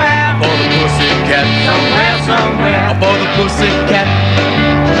 for the pussy cat. Somewhere, for the pussy cat.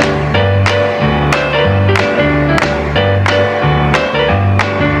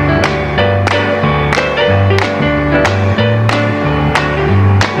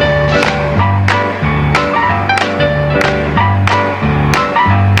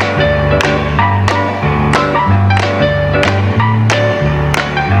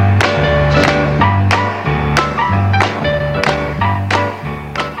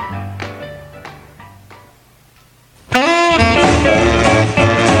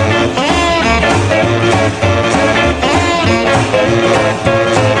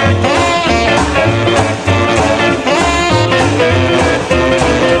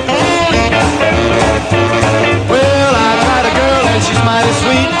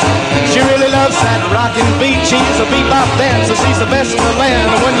 She's a bebop dancer, she's the best in the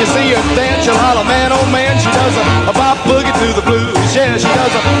land. And when you see her dance, you'll holler, man, oh man. She does a bop boogie to the blues. Yeah, she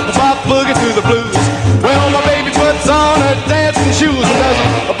does a bop boogie to the blues. Well, my baby puts on her dancing shoes and does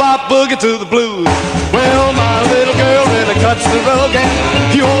a bop boogie to the blues. Well, my little girl really cuts the rug, and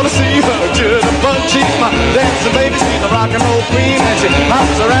if you wanna see her just a bug, she's my dancing baby. She's a rock and roll queen, and she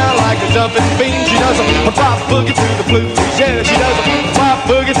hops around like a jumping bean. She does a bop boogie to the blues. Yeah, she does a bop bop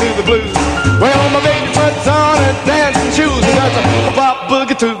boogie to the blues. Well, my baby puts on her dancing shoes and does a bop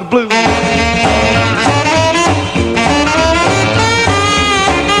boogie to the blues.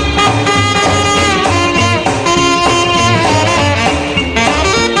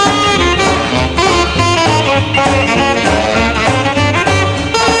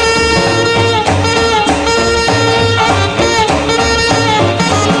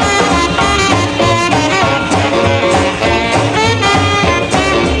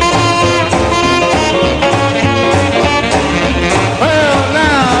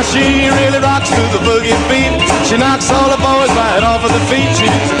 She knocks all the boys right off of the feet. She's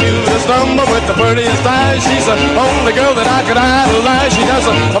the cutest number with the prettiest eyes. She's the only girl that I could idolize. She does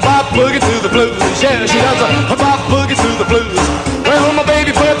a bop boogie to the blues. Yeah, she does a bop boogie to the blues. Well, my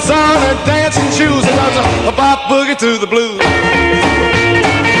baby puts on her dancing shoes and does a bop boogie to the blues.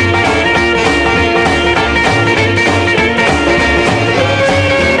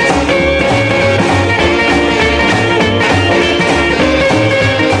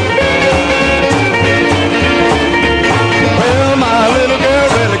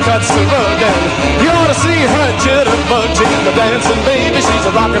 Cuts the rug and you ought to see her jitterbug. She's the dancing baby, she's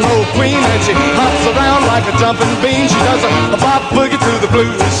a rock and roll queen, and she hops around like a jumping bean. She does a bop boogie to the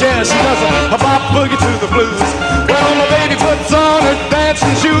blues. Yeah, she does a bop boogie to the blues. Well, my baby puts on her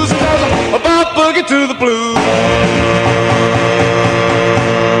dancing shoes and does a bop boogie to the blues.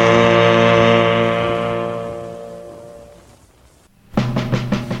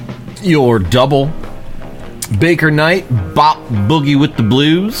 Your double: Baker Knight, Bop Boogie with the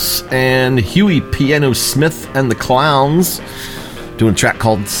Blues, and Huey Piano Smith and the Clowns doing a track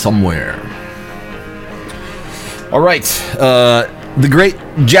called Somewhere. All right, the great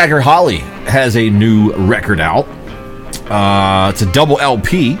Jagger Holly has a new record out. It's a double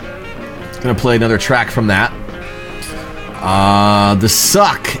LP. Gonna play another track from that. The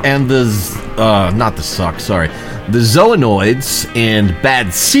Suck and the Zoonoids and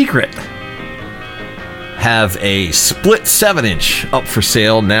Bad Secret have a split 7-inch up for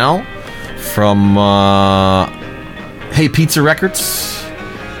sale now from Hey Pizza Records,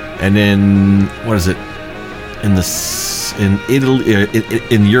 and then what is it in Italy,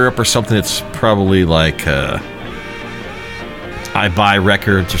 in Europe or something? It's probably like I Buy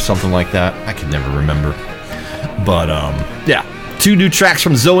Records or something like that. I can never remember, but yeah, 2 new tracks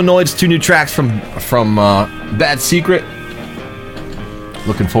from Zoonoids, 2 new tracks from Bad Secret.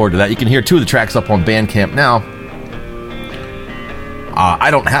 Looking forward to that. You can hear 2 of the tracks up on Bandcamp now.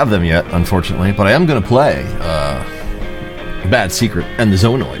 I don't have them yet, unfortunately, but I am going to play Bad Secret and the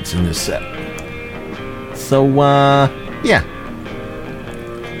Zoonoids in this set. So, yeah.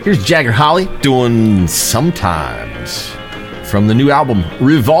 Here's Jagger Holly doing Sometimes from the new album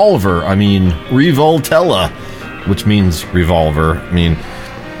Revoltella, which means revolver.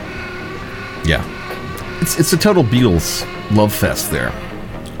 Yeah. It's a total Beatles love fest there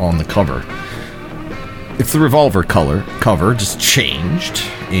on the cover. It's the Revolver cover, just changed,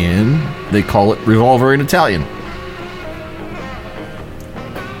 and they call it Revolver in Italian.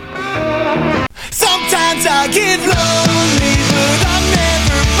 Sometimes I get lonely, but I'm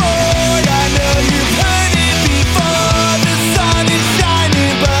never bored. I know you've heard it before. The sun is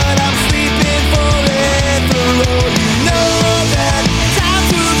shining, but I'm sleeping forever. Oh, you know that times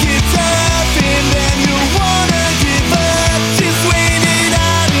will get tough, and then you'll wanna give up. Just wait it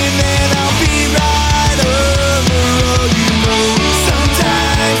out, and then I'll be right over. Oh, you know,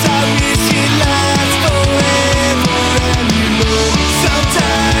 sometimes I wish it lasts forever, and you know,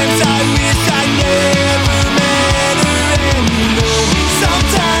 sometimes I wish I never met her, and you know,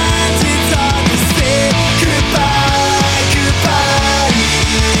 sometimes it's hard to say goodbye, goodbye.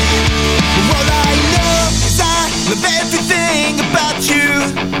 What I know is I love everything about you,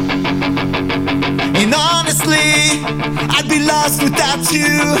 and honestly, I'd be lost without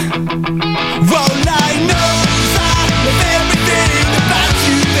you. All I know is I love everything about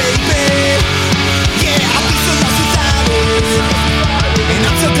you, baby. Yeah, I'll be so lost without it, and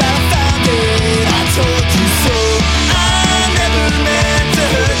I'm so glad I found it. I told you so. I never meant to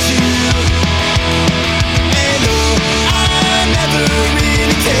hurt you, and oh, I never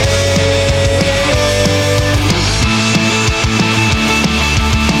really cared.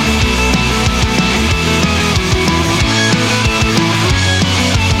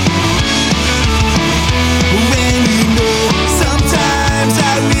 When you know, sometimes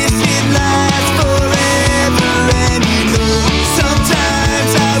I wish it lasts forever, and you know,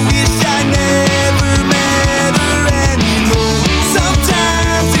 sometimes I wish I never met her, and you know,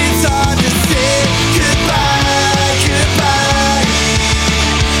 sometimes it's hard to say goodbye, goodbye.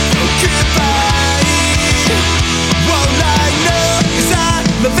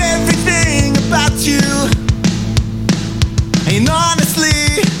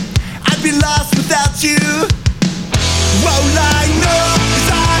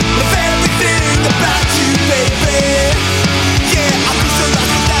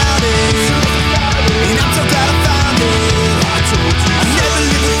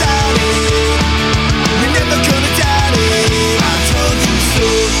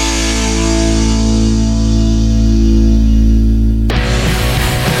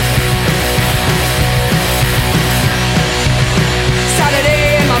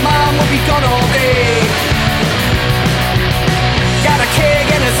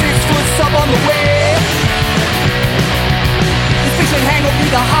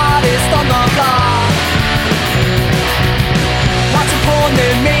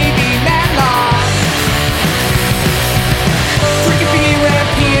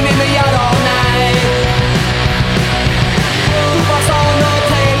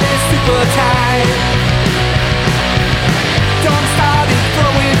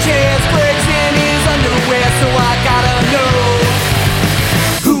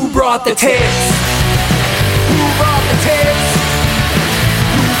 brought the tits? Who brought the tits?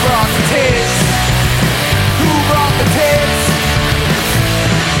 Who brought the tits? Who brought the tits?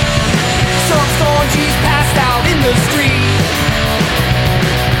 Some sponges passed out in the street.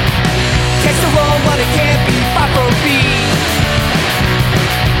 Takes the roll, but it can't be far from beat.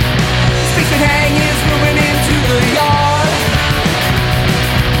 Spaceman Hang is moving into the yard.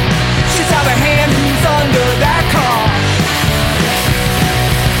 Shits out of hand, who's under that car?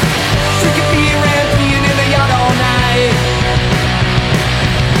 Drinking beer and peeing in the yard all night.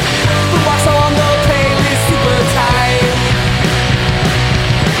 Boombox on the playlist, super tight.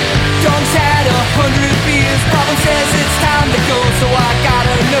 Dunk's had 100 beers, problem says it's time to go, so I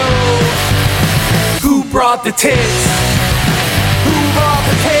gotta know who brought the tits? Who brought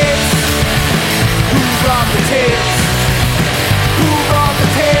the tits? Who brought the tits? Who brought the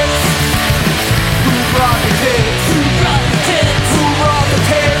tits? Who brought the tits? Who brought the tits? Who brought the tits? Who brought the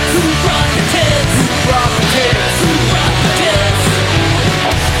tits? Who brought the tits? Who brought the tits? Who brought the tits?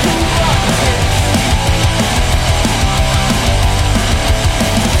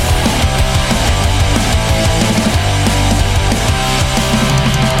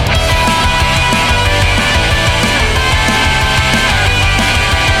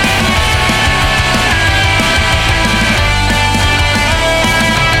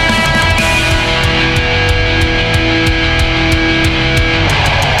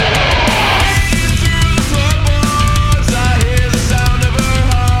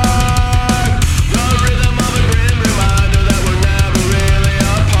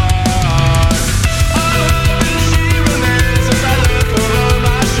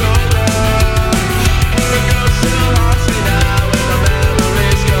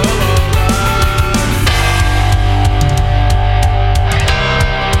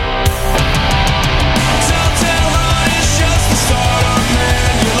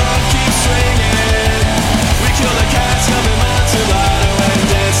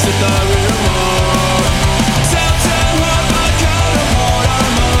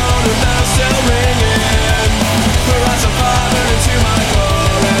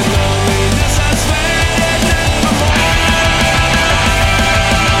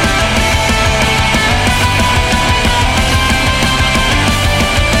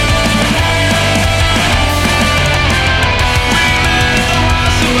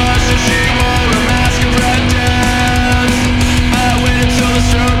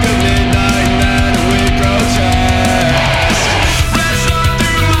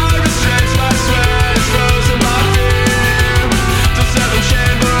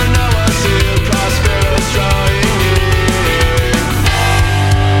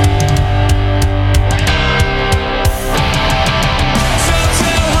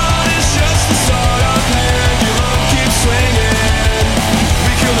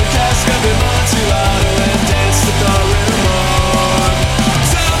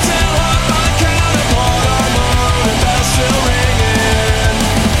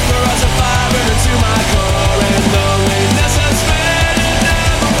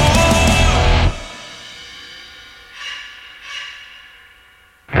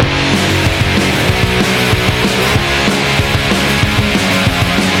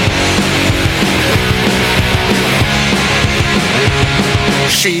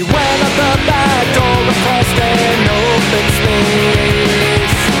 She went out the back door across an open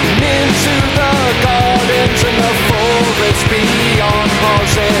space and into the gardens and the forest beyond,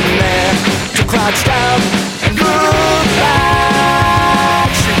 pausing there to crouch down and look back.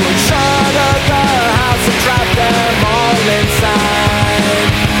 She would shudder the house and trap them all inside,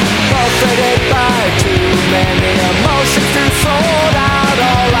 buffeted by too many emotions to sort out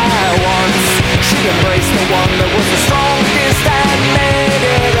all at once. She embraced the one that was the strongest and made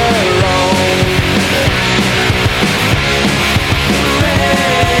it her own.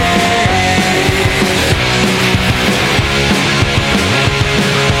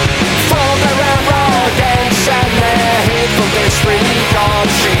 For their arrogance and their hateful disregard,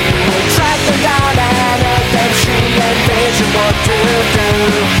 she would track them down and at them she envisioned what to do.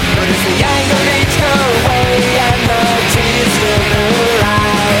 But as the anger leads her way and the tears fill her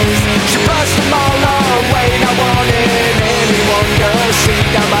eyes, she brushed them all away, not wanting anyone to see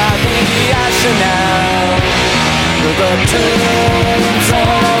down by the rationale. The tombs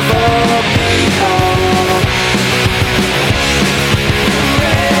of a people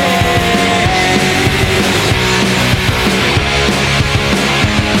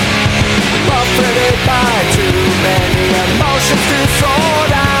buffeted by too many emotions to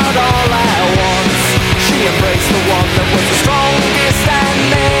sort out all at once. She embraced the one that was the strongest and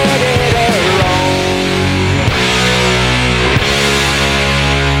made it her own.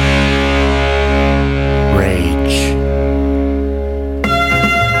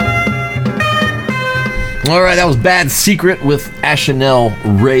 All right, that was Bad Secret with Ashanel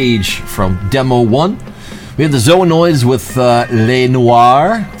Rage from Demo 1. We had the Zoanoids with Les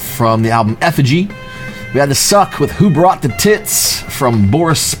Noirs from the album Effigy. We had the Suck with Who Brought the Tits from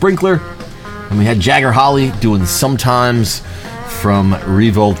Boris Sprinkler. And we had Jagger Holly doing Sometimes from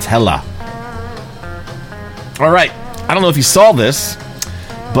Revoltella. All right, I don't know if you saw this,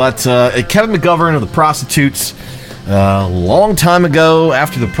 but Kevin McGovern of the Prostitutes, a long time ago,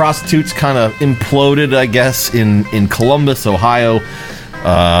 after the Prostitutes kind of imploded, I guess, in Columbus, Ohio,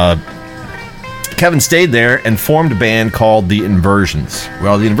 Kevin stayed there and formed a band called The Inversions.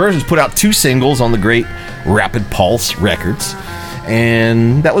 Well, The Inversions put out 2 singles on the great Rapid Pulse Records,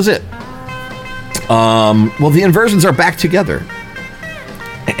 and that was it. Well, The Inversions are back together,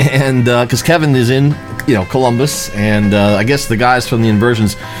 and because Kevin is in Columbus, and I guess the guys from The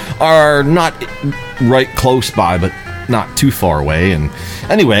Inversions are not right close by, but not too far away. And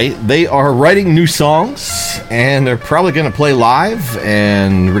anyway, they are writing new songs, and they're probably going to play live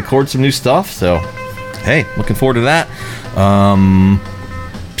and record some new stuff. So, hey, looking forward to that.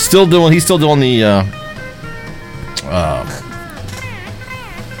 He's still doing the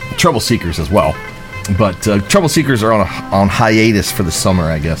Trouble Seekers as well, but Trouble Seekers are on hiatus for the summer,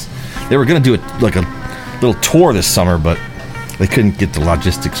 I guess. They were going to do a little tour this summer, but they couldn't get the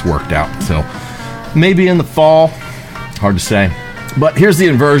logistics worked out. So maybe in the fall, hard to say. But here's The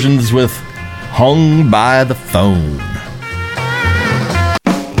Inversions with Hung by the Phone.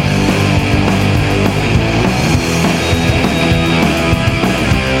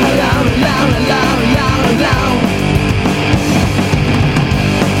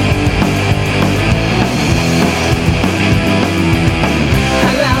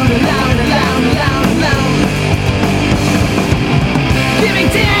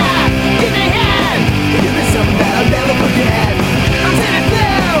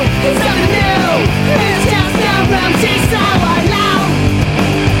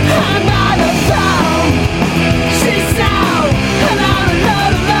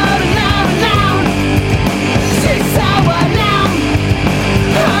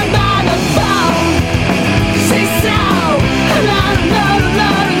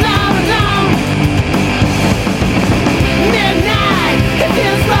 Midnight, it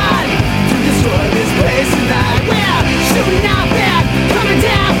feels like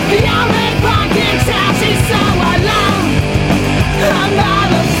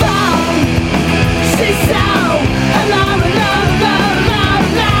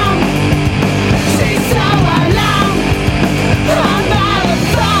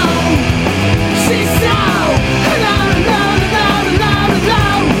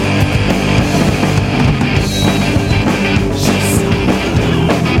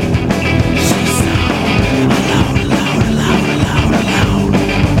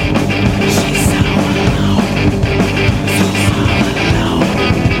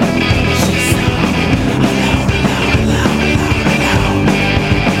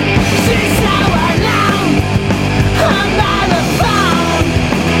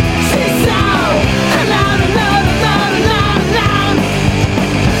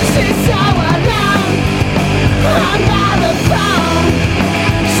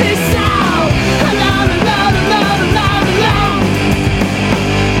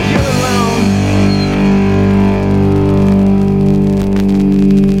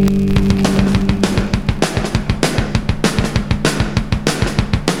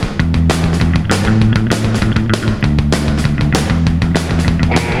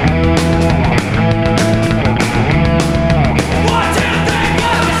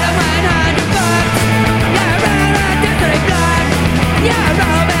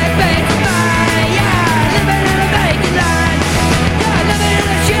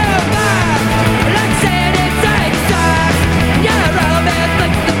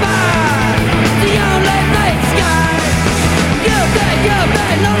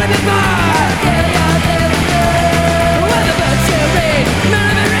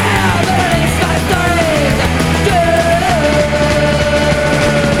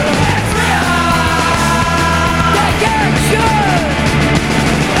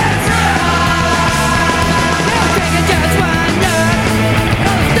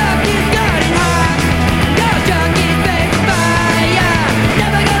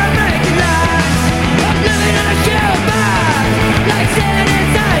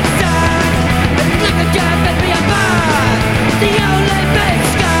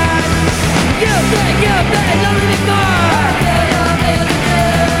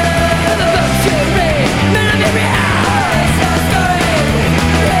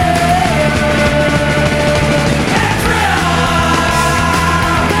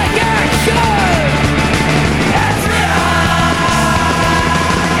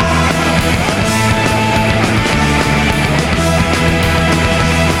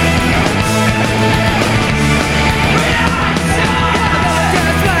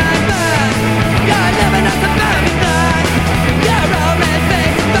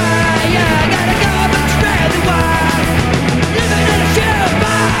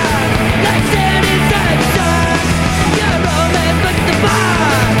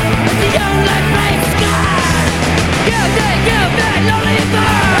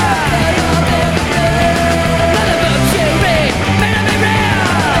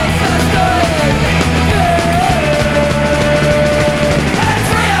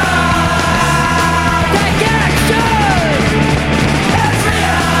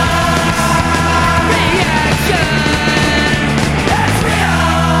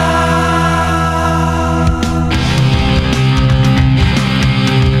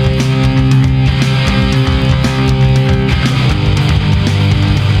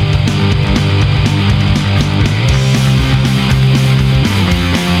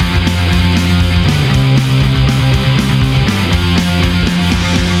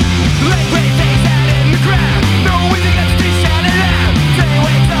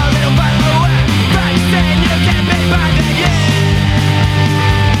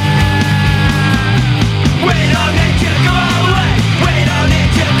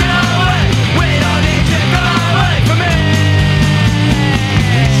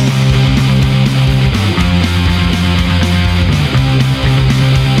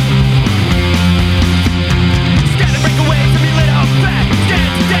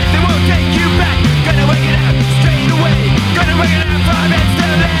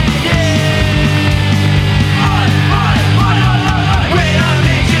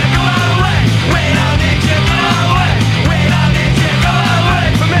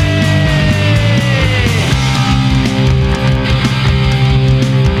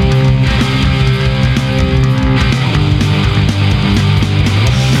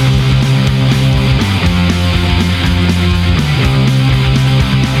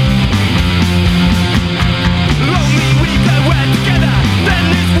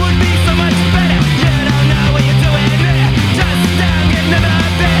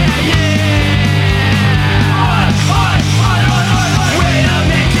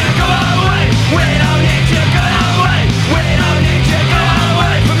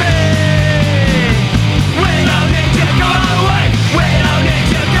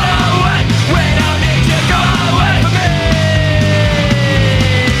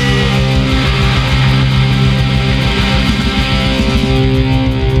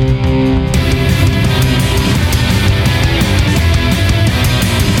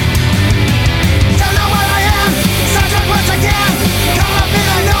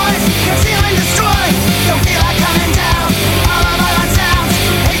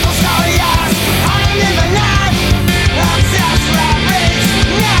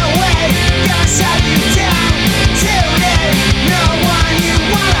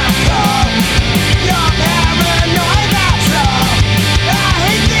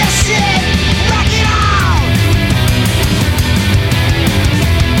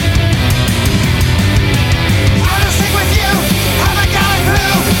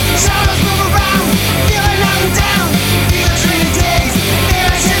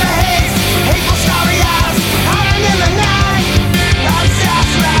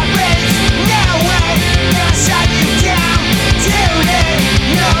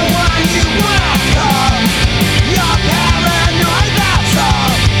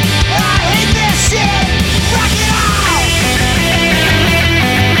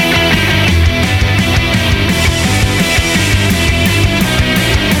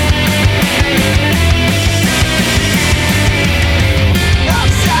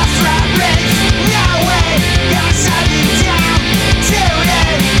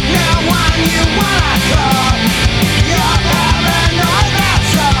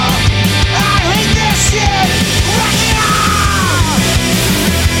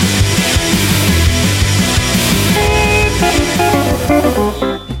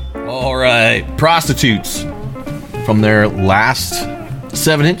right, Prostitutes from their last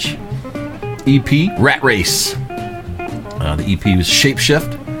 7-inch EP, Rat Race. The EP was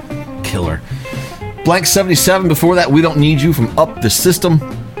Shapeshift, killer. Blank 77 before that, We Don't Need You from Up the System.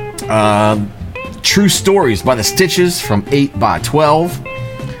 True Stories by the Stitches from 8x12.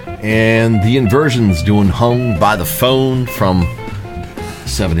 And The Inversions doing Hung by the Phone from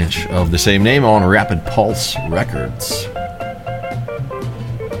 7-inch of the same name on Rapid Pulse Records.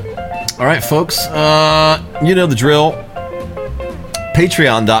 All right, folks, you know the drill.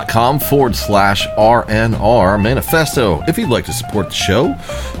 Patreon.com/RNR Manifesto if you'd like to support the show.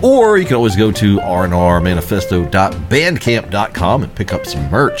 Or you can always go to rnrmanifesto.bandcamp.com and pick up some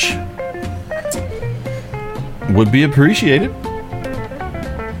merch. Would be appreciated.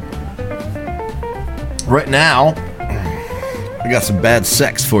 Right now, I got some bad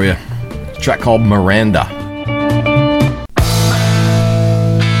sex for you. It's a track called Miranda.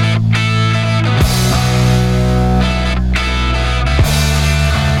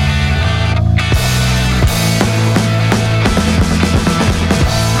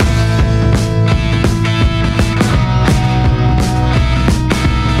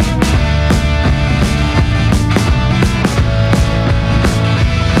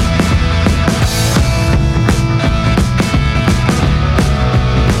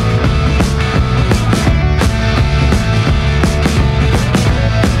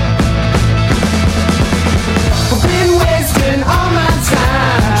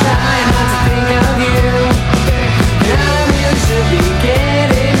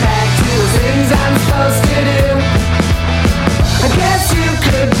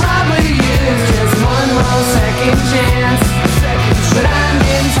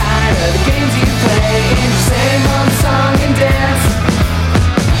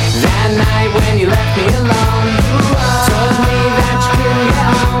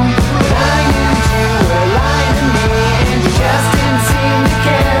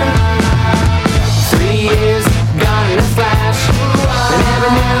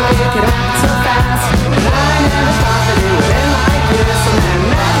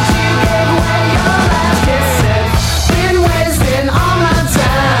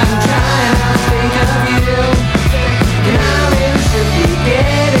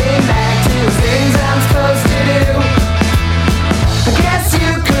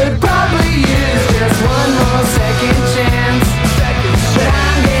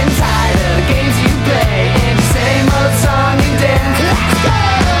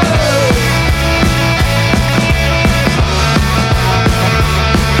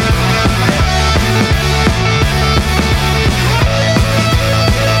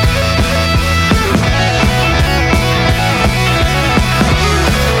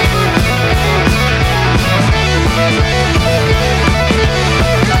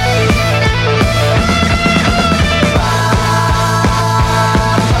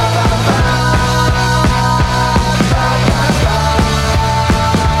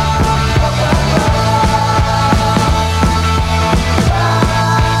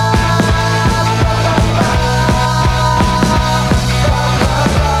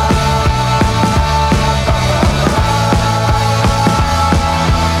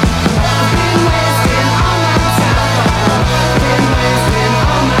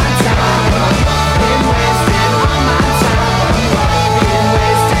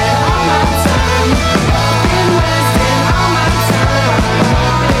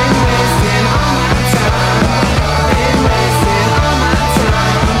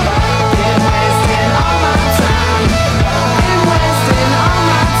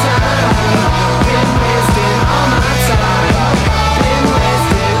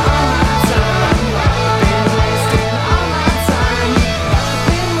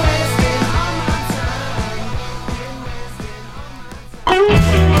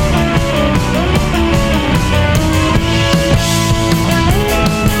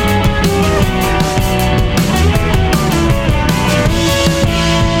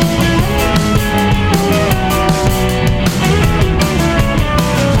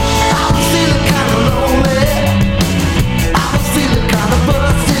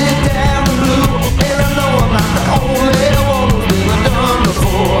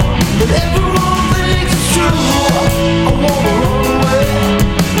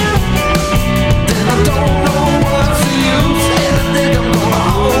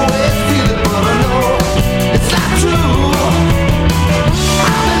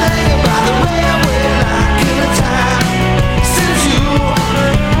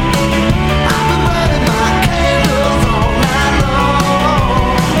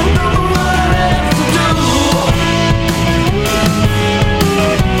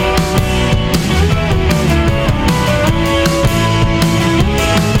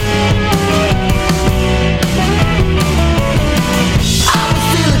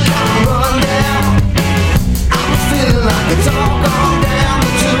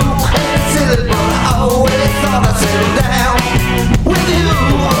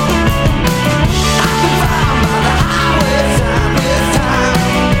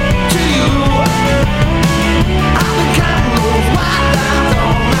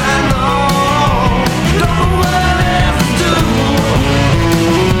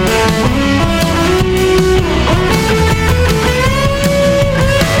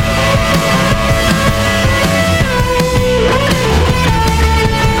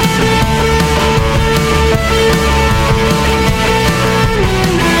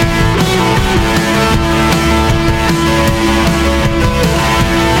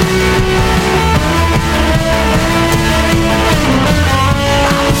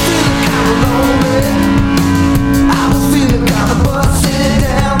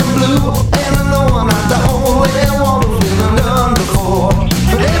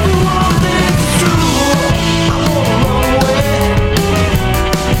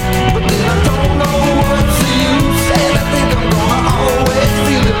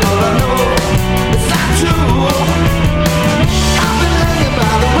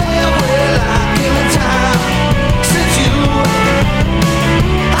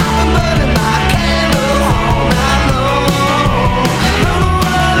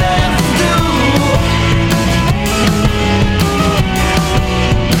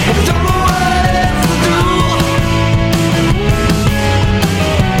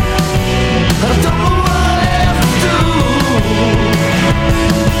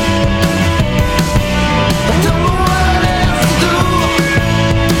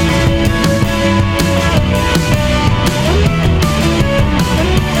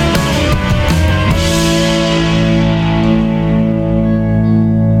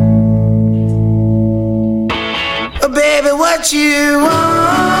 what you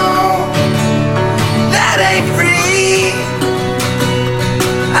want, that ain't free.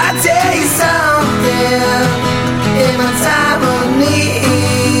 I tell you something, in my time of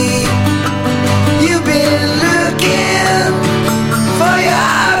need, you've been looking for your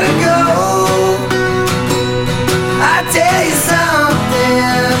heart to go. I tell you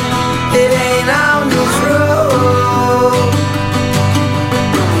something, it ain't on this road.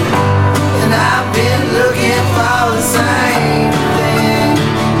 And I've been looking for the same thing.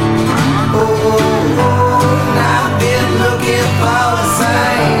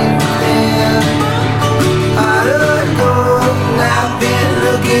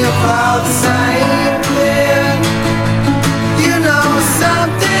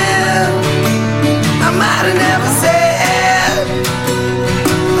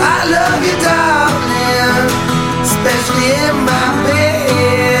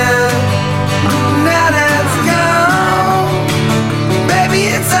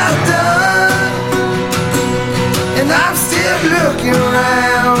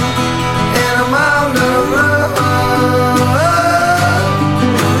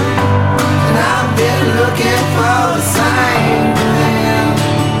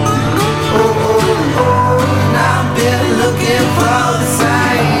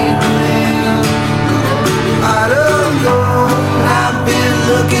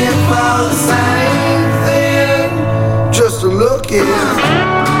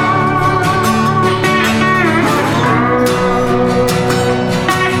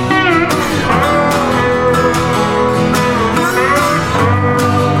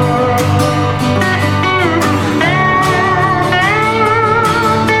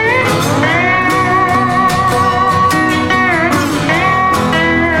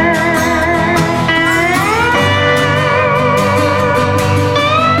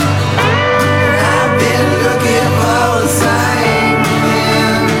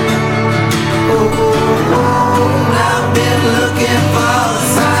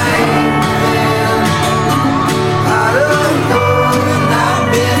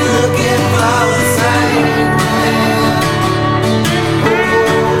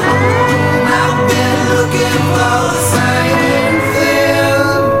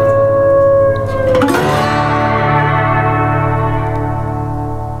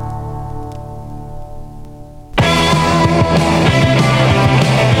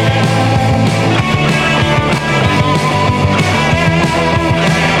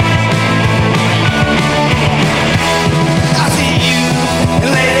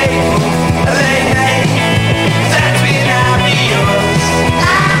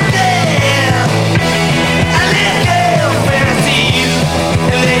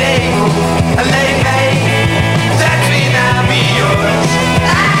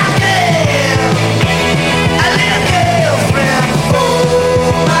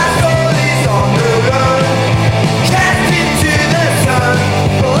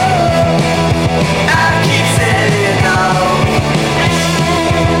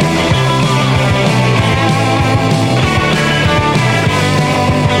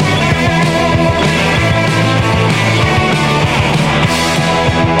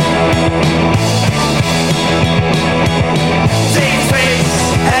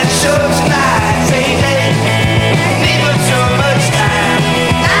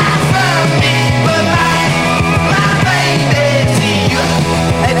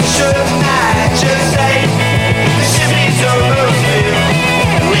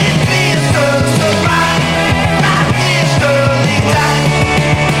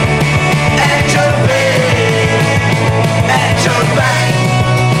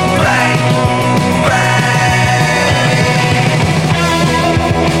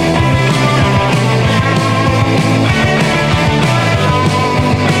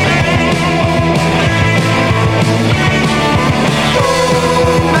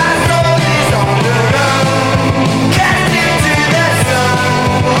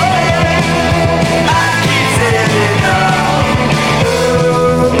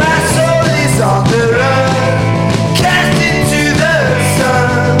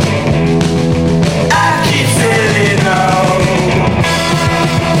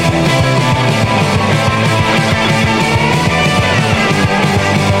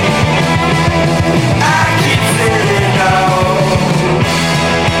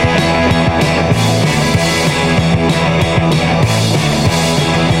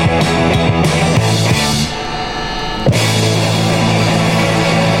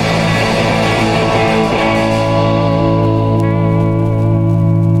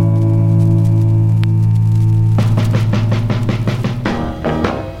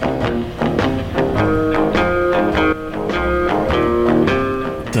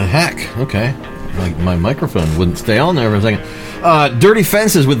 microphone wouldn't stay on there for a second. Dirty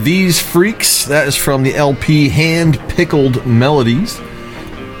Fences with These Freaks. That is from the LP Hand Pickled Melodies.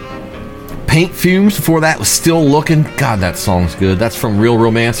 Paint Fumes before that was Still Looking. God, that song's good. That's from Real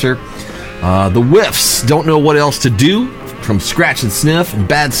Romancer. The Whiffs, Don't Know What Else to Do from Scratch and Sniff. And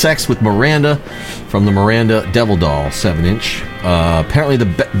Bad Sex with Miranda from the Miranda Devil Doll 7-inch. Apparently the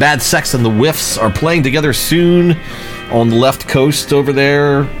Bad Sex and the Whiffs are playing together soon on the left coast over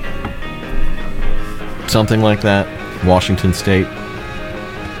there. Something like that. Washington State.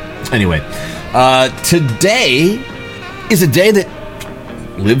 Anyway, today is a day that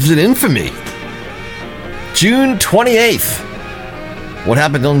lives in infamy. June 28th. What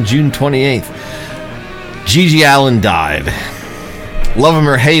happened on June 28th? Gigi Allen died. Love him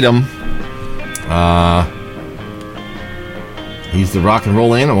or hate him. He's the rock and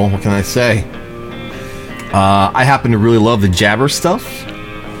roll animal. What can I say? I happen to really love the Jabber stuff.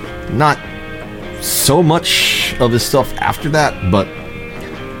 Not so much of his stuff after that, but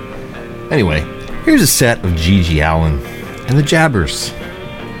anyway, here's a set of Gigi Allen and the Jabbers.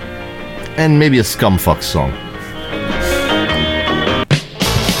 And maybe a Scumfuck song.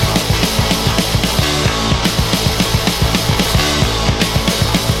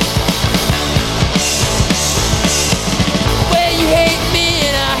 Well, you hate me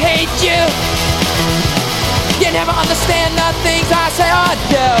and I hate you. You never understand the things I say or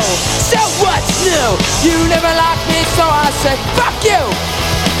do. So what's new? You never liked me, so I say fuck you.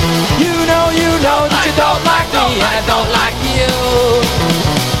 You know that you don't like me and I don't like you.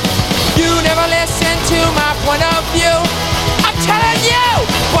 You never listen to my point of view. I'm telling you,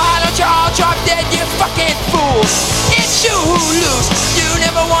 why don't you all drop dead, you fucking fool? It's you who lose. You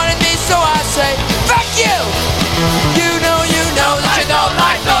never wanted me, so I say fuck you. You know that you don't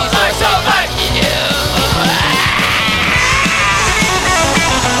like me, so I say fuck you.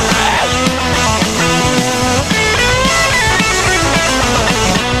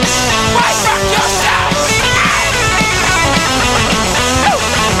 Why fuck yourself?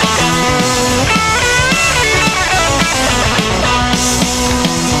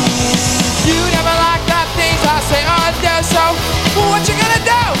 You never like the things I say or do, so what you gonna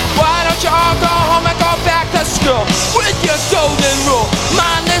do? Why don't you all go home and go back to school with your golden rule?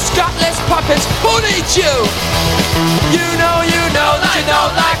 Mindless, gutless puppets who need you. You know that you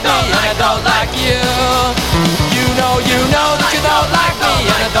don't like me and I don't like you. You know that you don't like me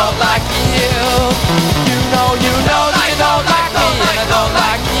and I don't like you. You know that you don't like me and I don't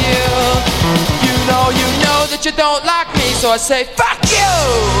like you. You know that you don't like me, so I say fuck you.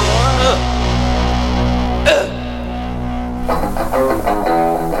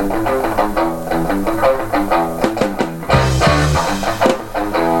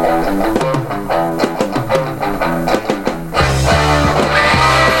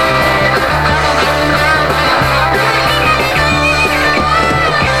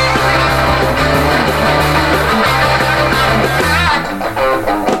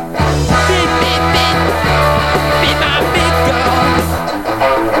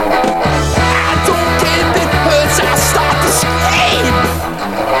 I don't care if it hurts, I'll start to scream.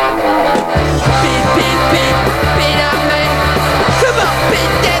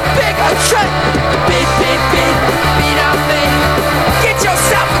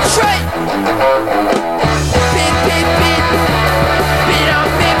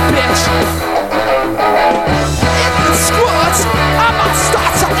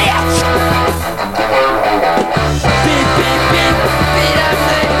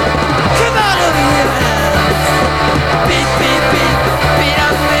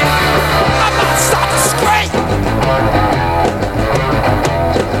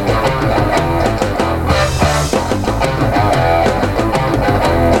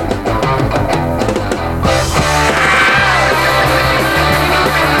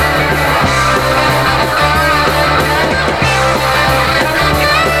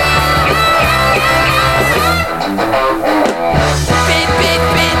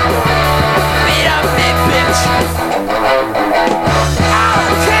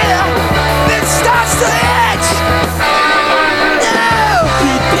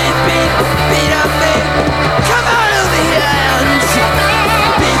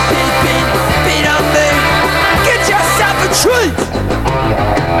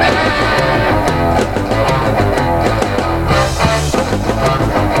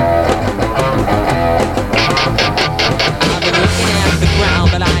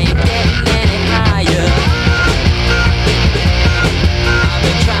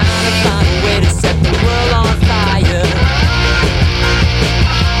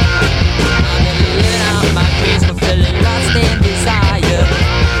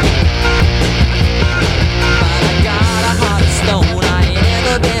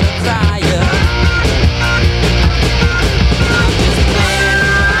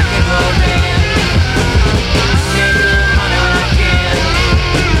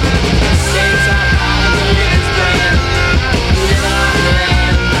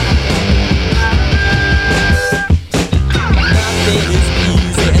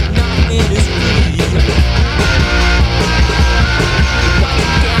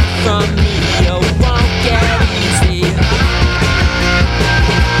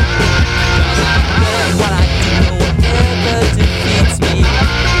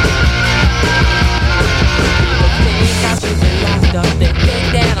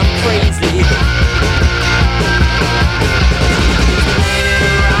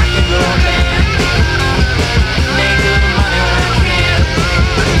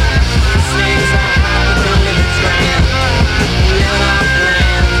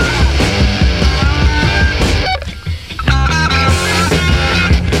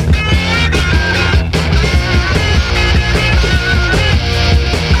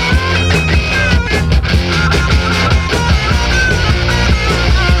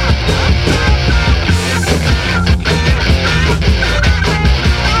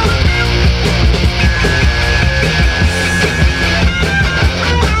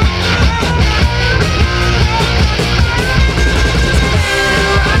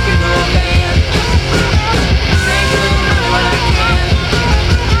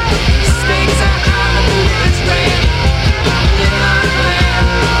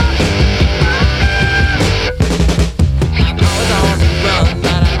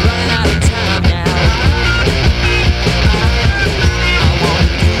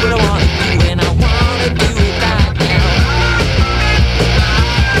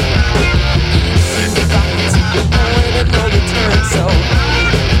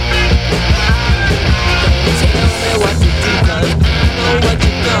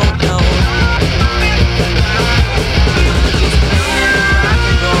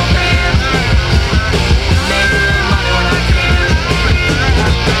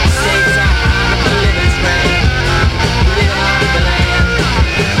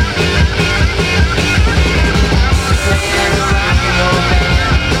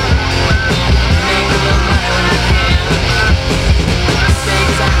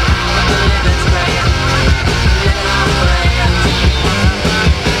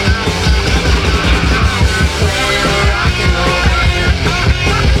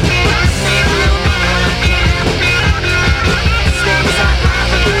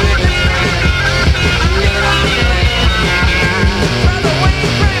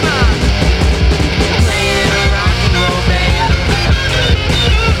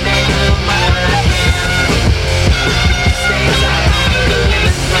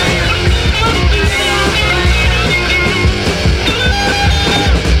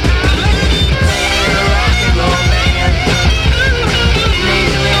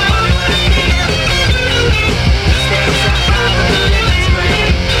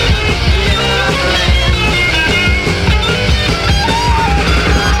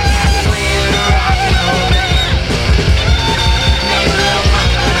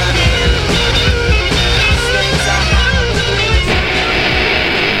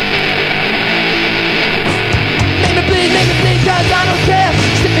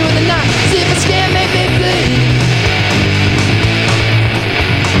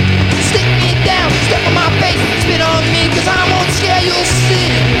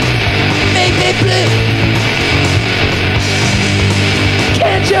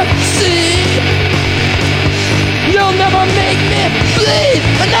 bleed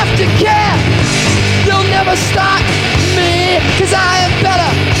enough to care. You'll never stop me, 'cause I am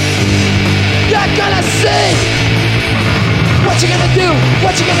better. You're gonna see what you gonna do,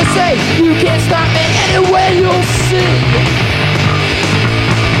 what you gonna say. You can't stop me anyway, you'll see.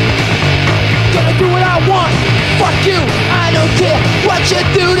 Gonna do what I want, fuck you, I don't care what you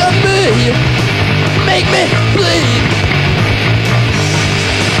do to me. Make me bleed.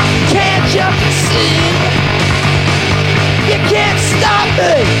 Can't you see? You can't stop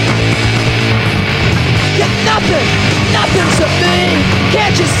me. You're nothing, nothing to me.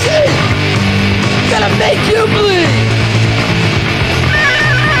 Can't you see? Gonna make you bleed.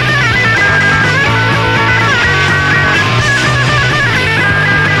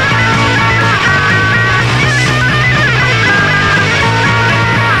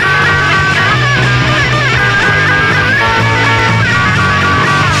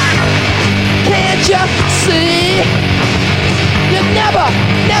 Can't you see? You never,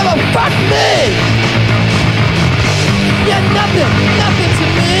 never fuck me. You're nothing, nothing to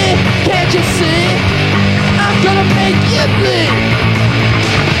me. Can't you see? I'm gonna make you bleed.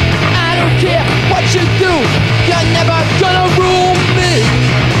 I don't care what you do. You're never gonna rule me.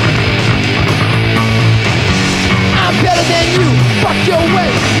 I'm better than you. Fuck your way.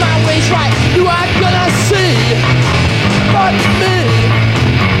 My way's right. You are gonna see. Fuck me.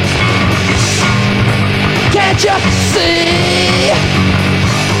 Can't you see?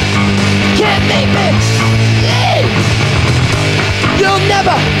 Can't make me see. You'll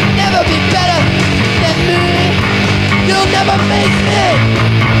never, never be better than me. You'll never make me.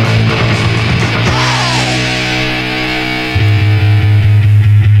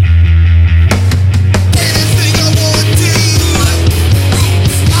 Anything I wanna do,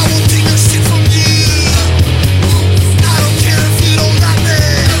 I won't take no shit from you. I don't care if you don't like me.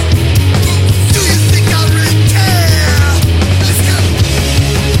 Do you think I really care? Let's go.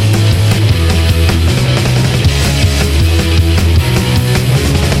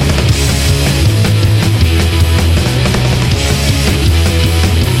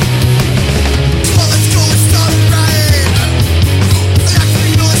 Well, let's go and start a riot. Like we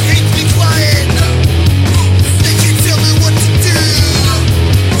know it hate to be quiet. They can tell me what to do,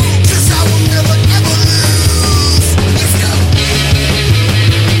 'cause I will never ever lose. Let's go.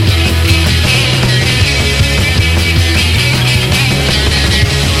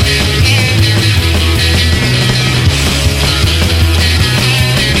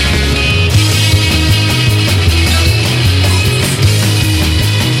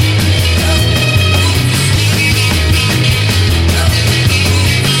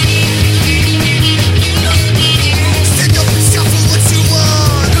 Stand up and shout for what you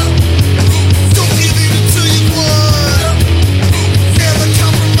want. Don't give in until you won. Never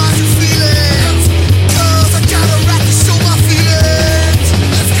compromise your feelings, 'cause I got a right to show my feelings.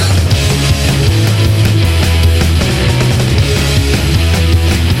 Let's go.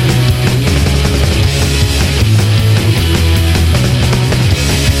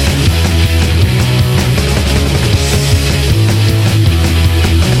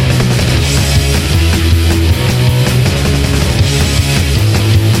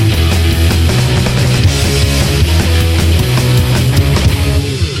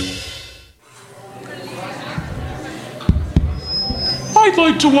 I'd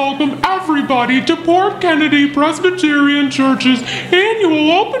like to welcome everybody to Port Kennedy Presbyterian Church's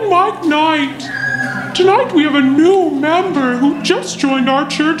annual open mic night. Tonight we have a new member who just joined our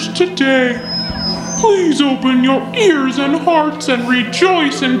church today. Please open your ears and hearts and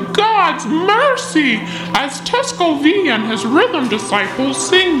rejoice in God's mercy as Tesco V and his rhythm disciples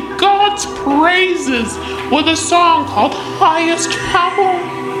sing God's praises with a song called Highest Power.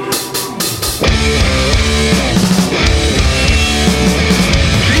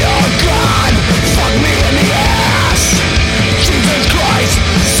 Your God, fuck me in the ass. Jesus Christ,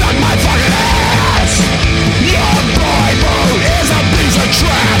 suck my fucking ass. Your Bible is a piece of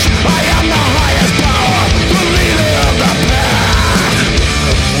trash. I am the highest power, the leader of the pack.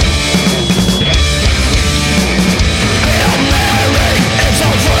 Hail Mary, it's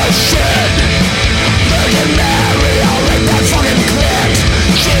all full of shit. Virgin Mary, I'll rape that fucking clit.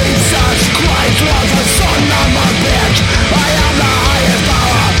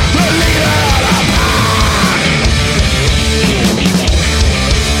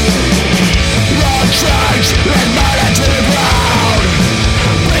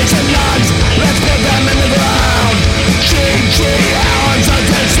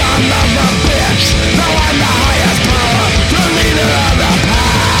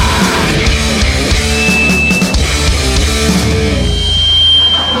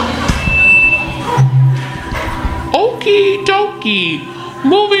 funky.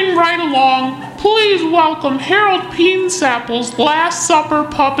 Moving right along, please welcome Harold Peensapple's Last Supper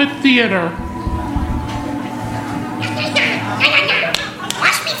Puppet Theater.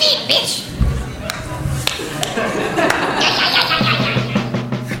 Wash me feet, bitch.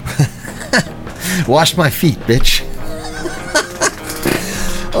 Wash my feet, bitch.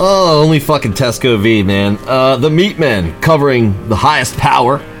 Oh, only fucking Tesco V, man. The Meatmen covering The Highest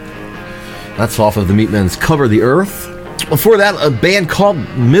Power. That's off of the Meatmen's Cover the Earth. Before that, a band called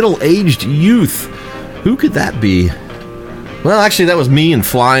Middle Aged Youth. Who could that be? Well, actually, that was me and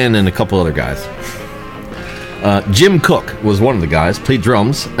Flyin' and a couple other guys. Jim Cook was one of the guys, played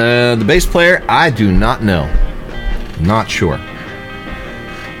drums. The bass player, I do not know. Not sure.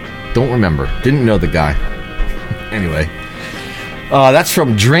 Don't remember. Didn't know the guy. Anyway. That's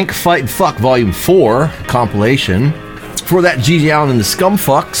from Drink, Fight, Fuck Volume 4 compilation. For that, G.G. Allen and the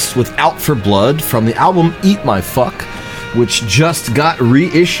Scumfucks with Out for Blood from the album Eat My Fuck, which just got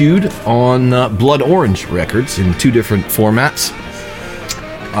reissued on Blood Orange Records in 2 different formats.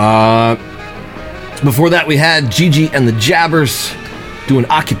 Before that, we had Gigi and the Jabbers doing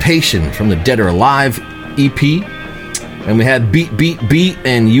Occupation from the Dead or Alive EP. And we had Beat, Beat, Beat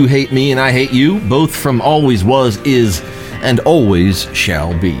and You Hate Me and I Hate You, both from Always Was, Is, and Always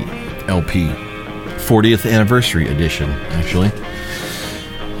Shall Be LP. 40th Anniversary Edition, actually.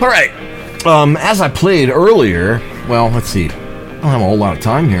 Alright, as I played earlier, well, let's see. I don't have a whole lot of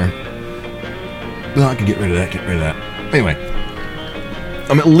time here. Well, I can get rid of that, Anyway,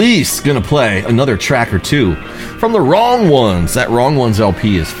 I'm at least gonna play another track or two from the Wrong Ones. That Wrong Ones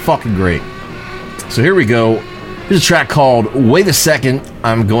LP is fucking great. So here we go. Here's a track called Wait a Second,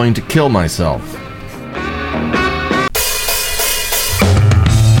 I'm Going to Kill Myself.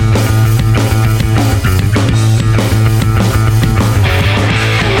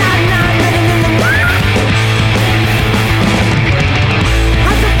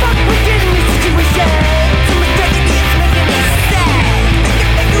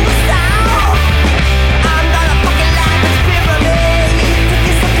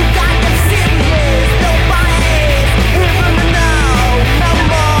 Nobody, even though, no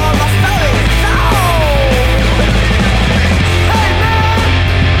more, my story.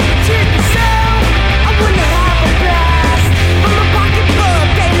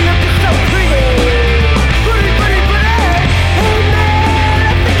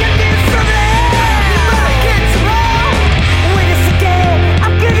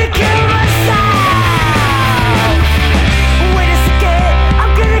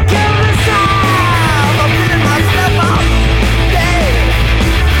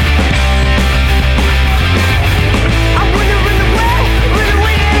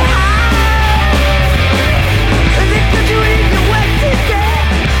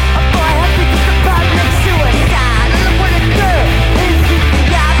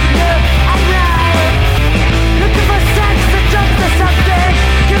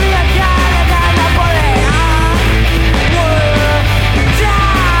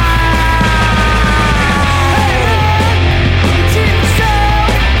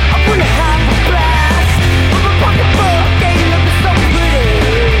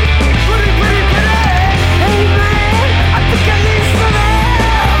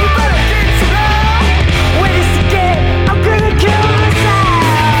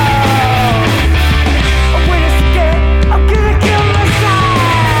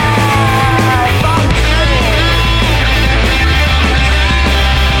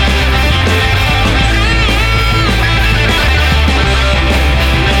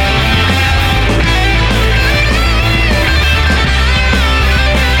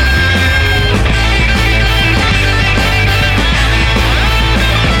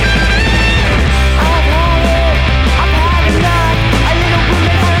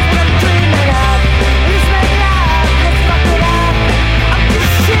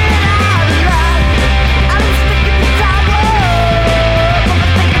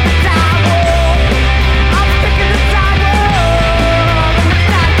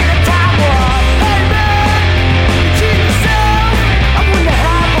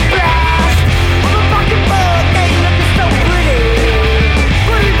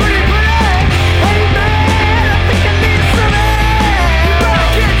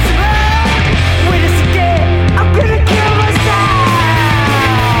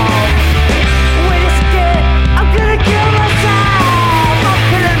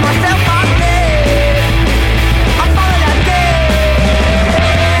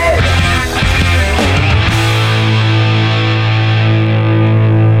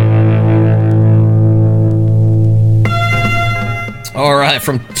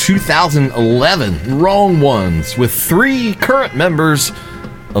 from 2011, Wrong Ones, with 3 current members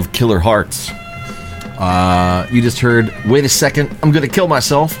of Killer Hearts. You just heard Wait a Second, I'm Gonna Kill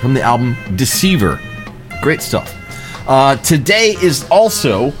Myself from the album Deceiver. Great stuff. Today is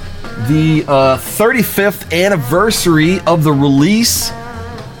also the 35th anniversary of the release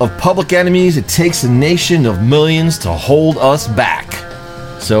of Public Enemy's It Takes a Nation of Millions to Hold Us Back.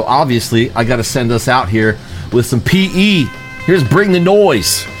 So obviously, I gotta send us out here with some PE. Here's Bring the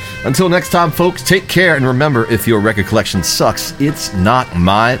Noise. Until next time, folks, take care, and remember, if your record collection sucks, it's not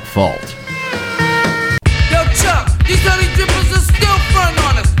my fault. Yo, Chuck, these honey drippers are still front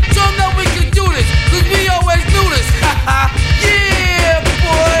on us. So know we can do this, cause we always do this. Yeah,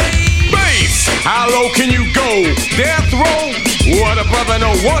 boy. Bass, how low can you go? Death row? What a brother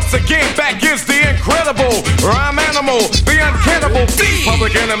know. Once again, back is the incredible rhyme animal, the uncannibal thief.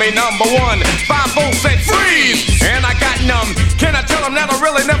 Public Enemy #1. 5-0 said freeze, and I got numb. Can I tell them that I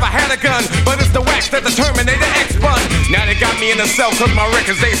really never had a gun? But it's the wax that the Terminator X bun. Now they got me in the cell cause my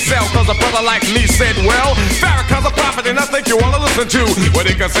records they sell. Cause a brother like me said, well, Farrakhan's a prophet and I think you wanna listen to what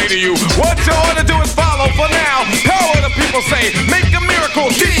he can say to you. What you ought to do is follow for now. Power the people say, make a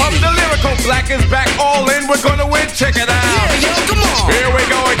miracle. Keep up the lyrical. Black is back, all in, we're gonna win. Check it out. Yeah, yo, come on. Here we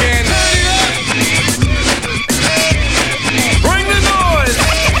go again. Bring the noise.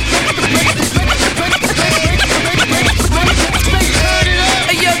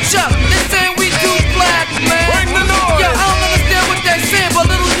 Hey, yo, Chuck, they saying we too black, man. Bring the noise. Yo, I don't understand what they're saying, but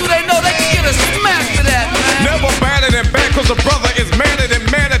little do they know they can get a smack for that, man. Never batted and bad cause a brother is madder than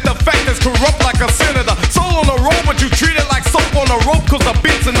mad at the fact that's corrupt like a senator. Soul on the road, but you treat it like soap on a rope cause the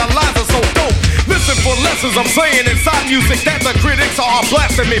beats and the lines are so dope. Listen for lessons I'm saying inside music that the critics are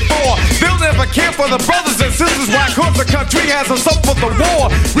blasting me for. They'll never care for the brothers and sisters. Why? Cause the country has us up for the war.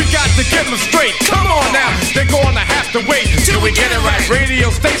 We got to get them straight. Come on now, they're gonna have to wait till we get it right.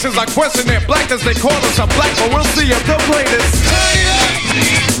 Radio stations are questioning their blackness. They call us a black, but we'll see if they'll play this.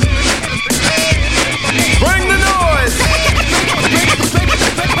 Bring the noise.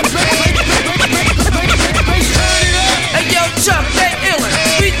 Hey, yo, Chuck, they illin'.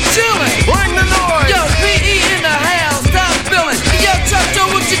 We chillin'. Bring the noise. Yo, PE in the house, stop feeling. Hey, yo, Chuck, show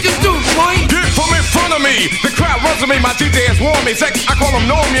what you can do, boy. Get from in front of me. The crowd runs to me. My DJ has warned me. Sex, I call him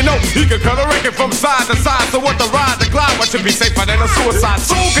Norm, you know. He can cut a record from side to side. So what the ride, the glide, what should be safer than a suicide?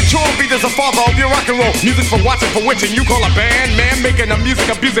 Soul control beat is the father of your rock and roll. Music for watching, for witching. You call a band, man, making the music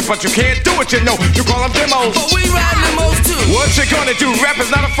abusive, but you can't do it, you know. You call them demos. But we riding demos too. What you gonna do? Rap is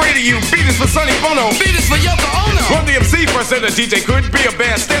not afraid of you. Beat is for Sonny Bono. Beat is for Yoko Ono. Run the MC first, and the DJ could be a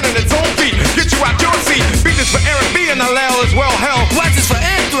band standing its own feet. Get you out your seat. Beat is for Eric B and Hallel as well. Hell, Watch is for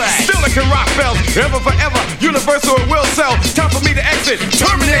Anthrax. still it can rock bells. Ever forever, universal it will sell. Time for me to exit.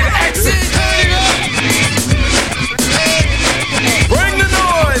 Terminator exit. Bring the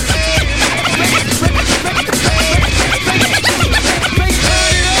noise.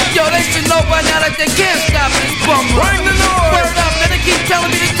 Yo, they should know by now that they can't stop this bum run. Bring the noise. Word up, man, they keep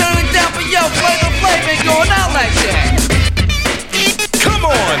telling me to turn it down, but yo, Flavor Flav ain't going out like that. Come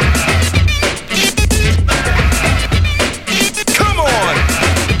on. Come on.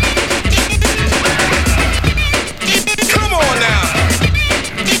 Come on now.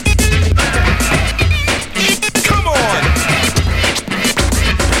 Come on.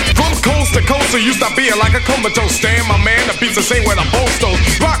 From coast to coast, so you stop being like a comatose. Stand, my man, the beats the same where the boast goes.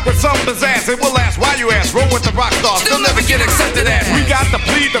 Rock with some pizzazz, it will last while you ask. Roll with the rock stars, Still never get accepted as. we got to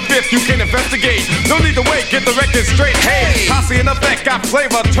plead the fifth, you can investigate. No need to wait, get the record straight. Hey, Posse in effect, got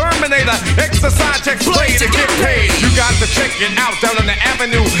flavor. Terminator, exercise checks, play to get paid. You got to check it out down on the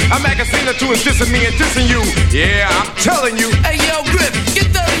avenue. A magazine or two is dissing me and dissing you. Yeah, I'm telling you. Hey, yo, Grip, get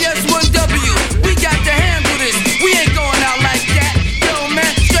 30 S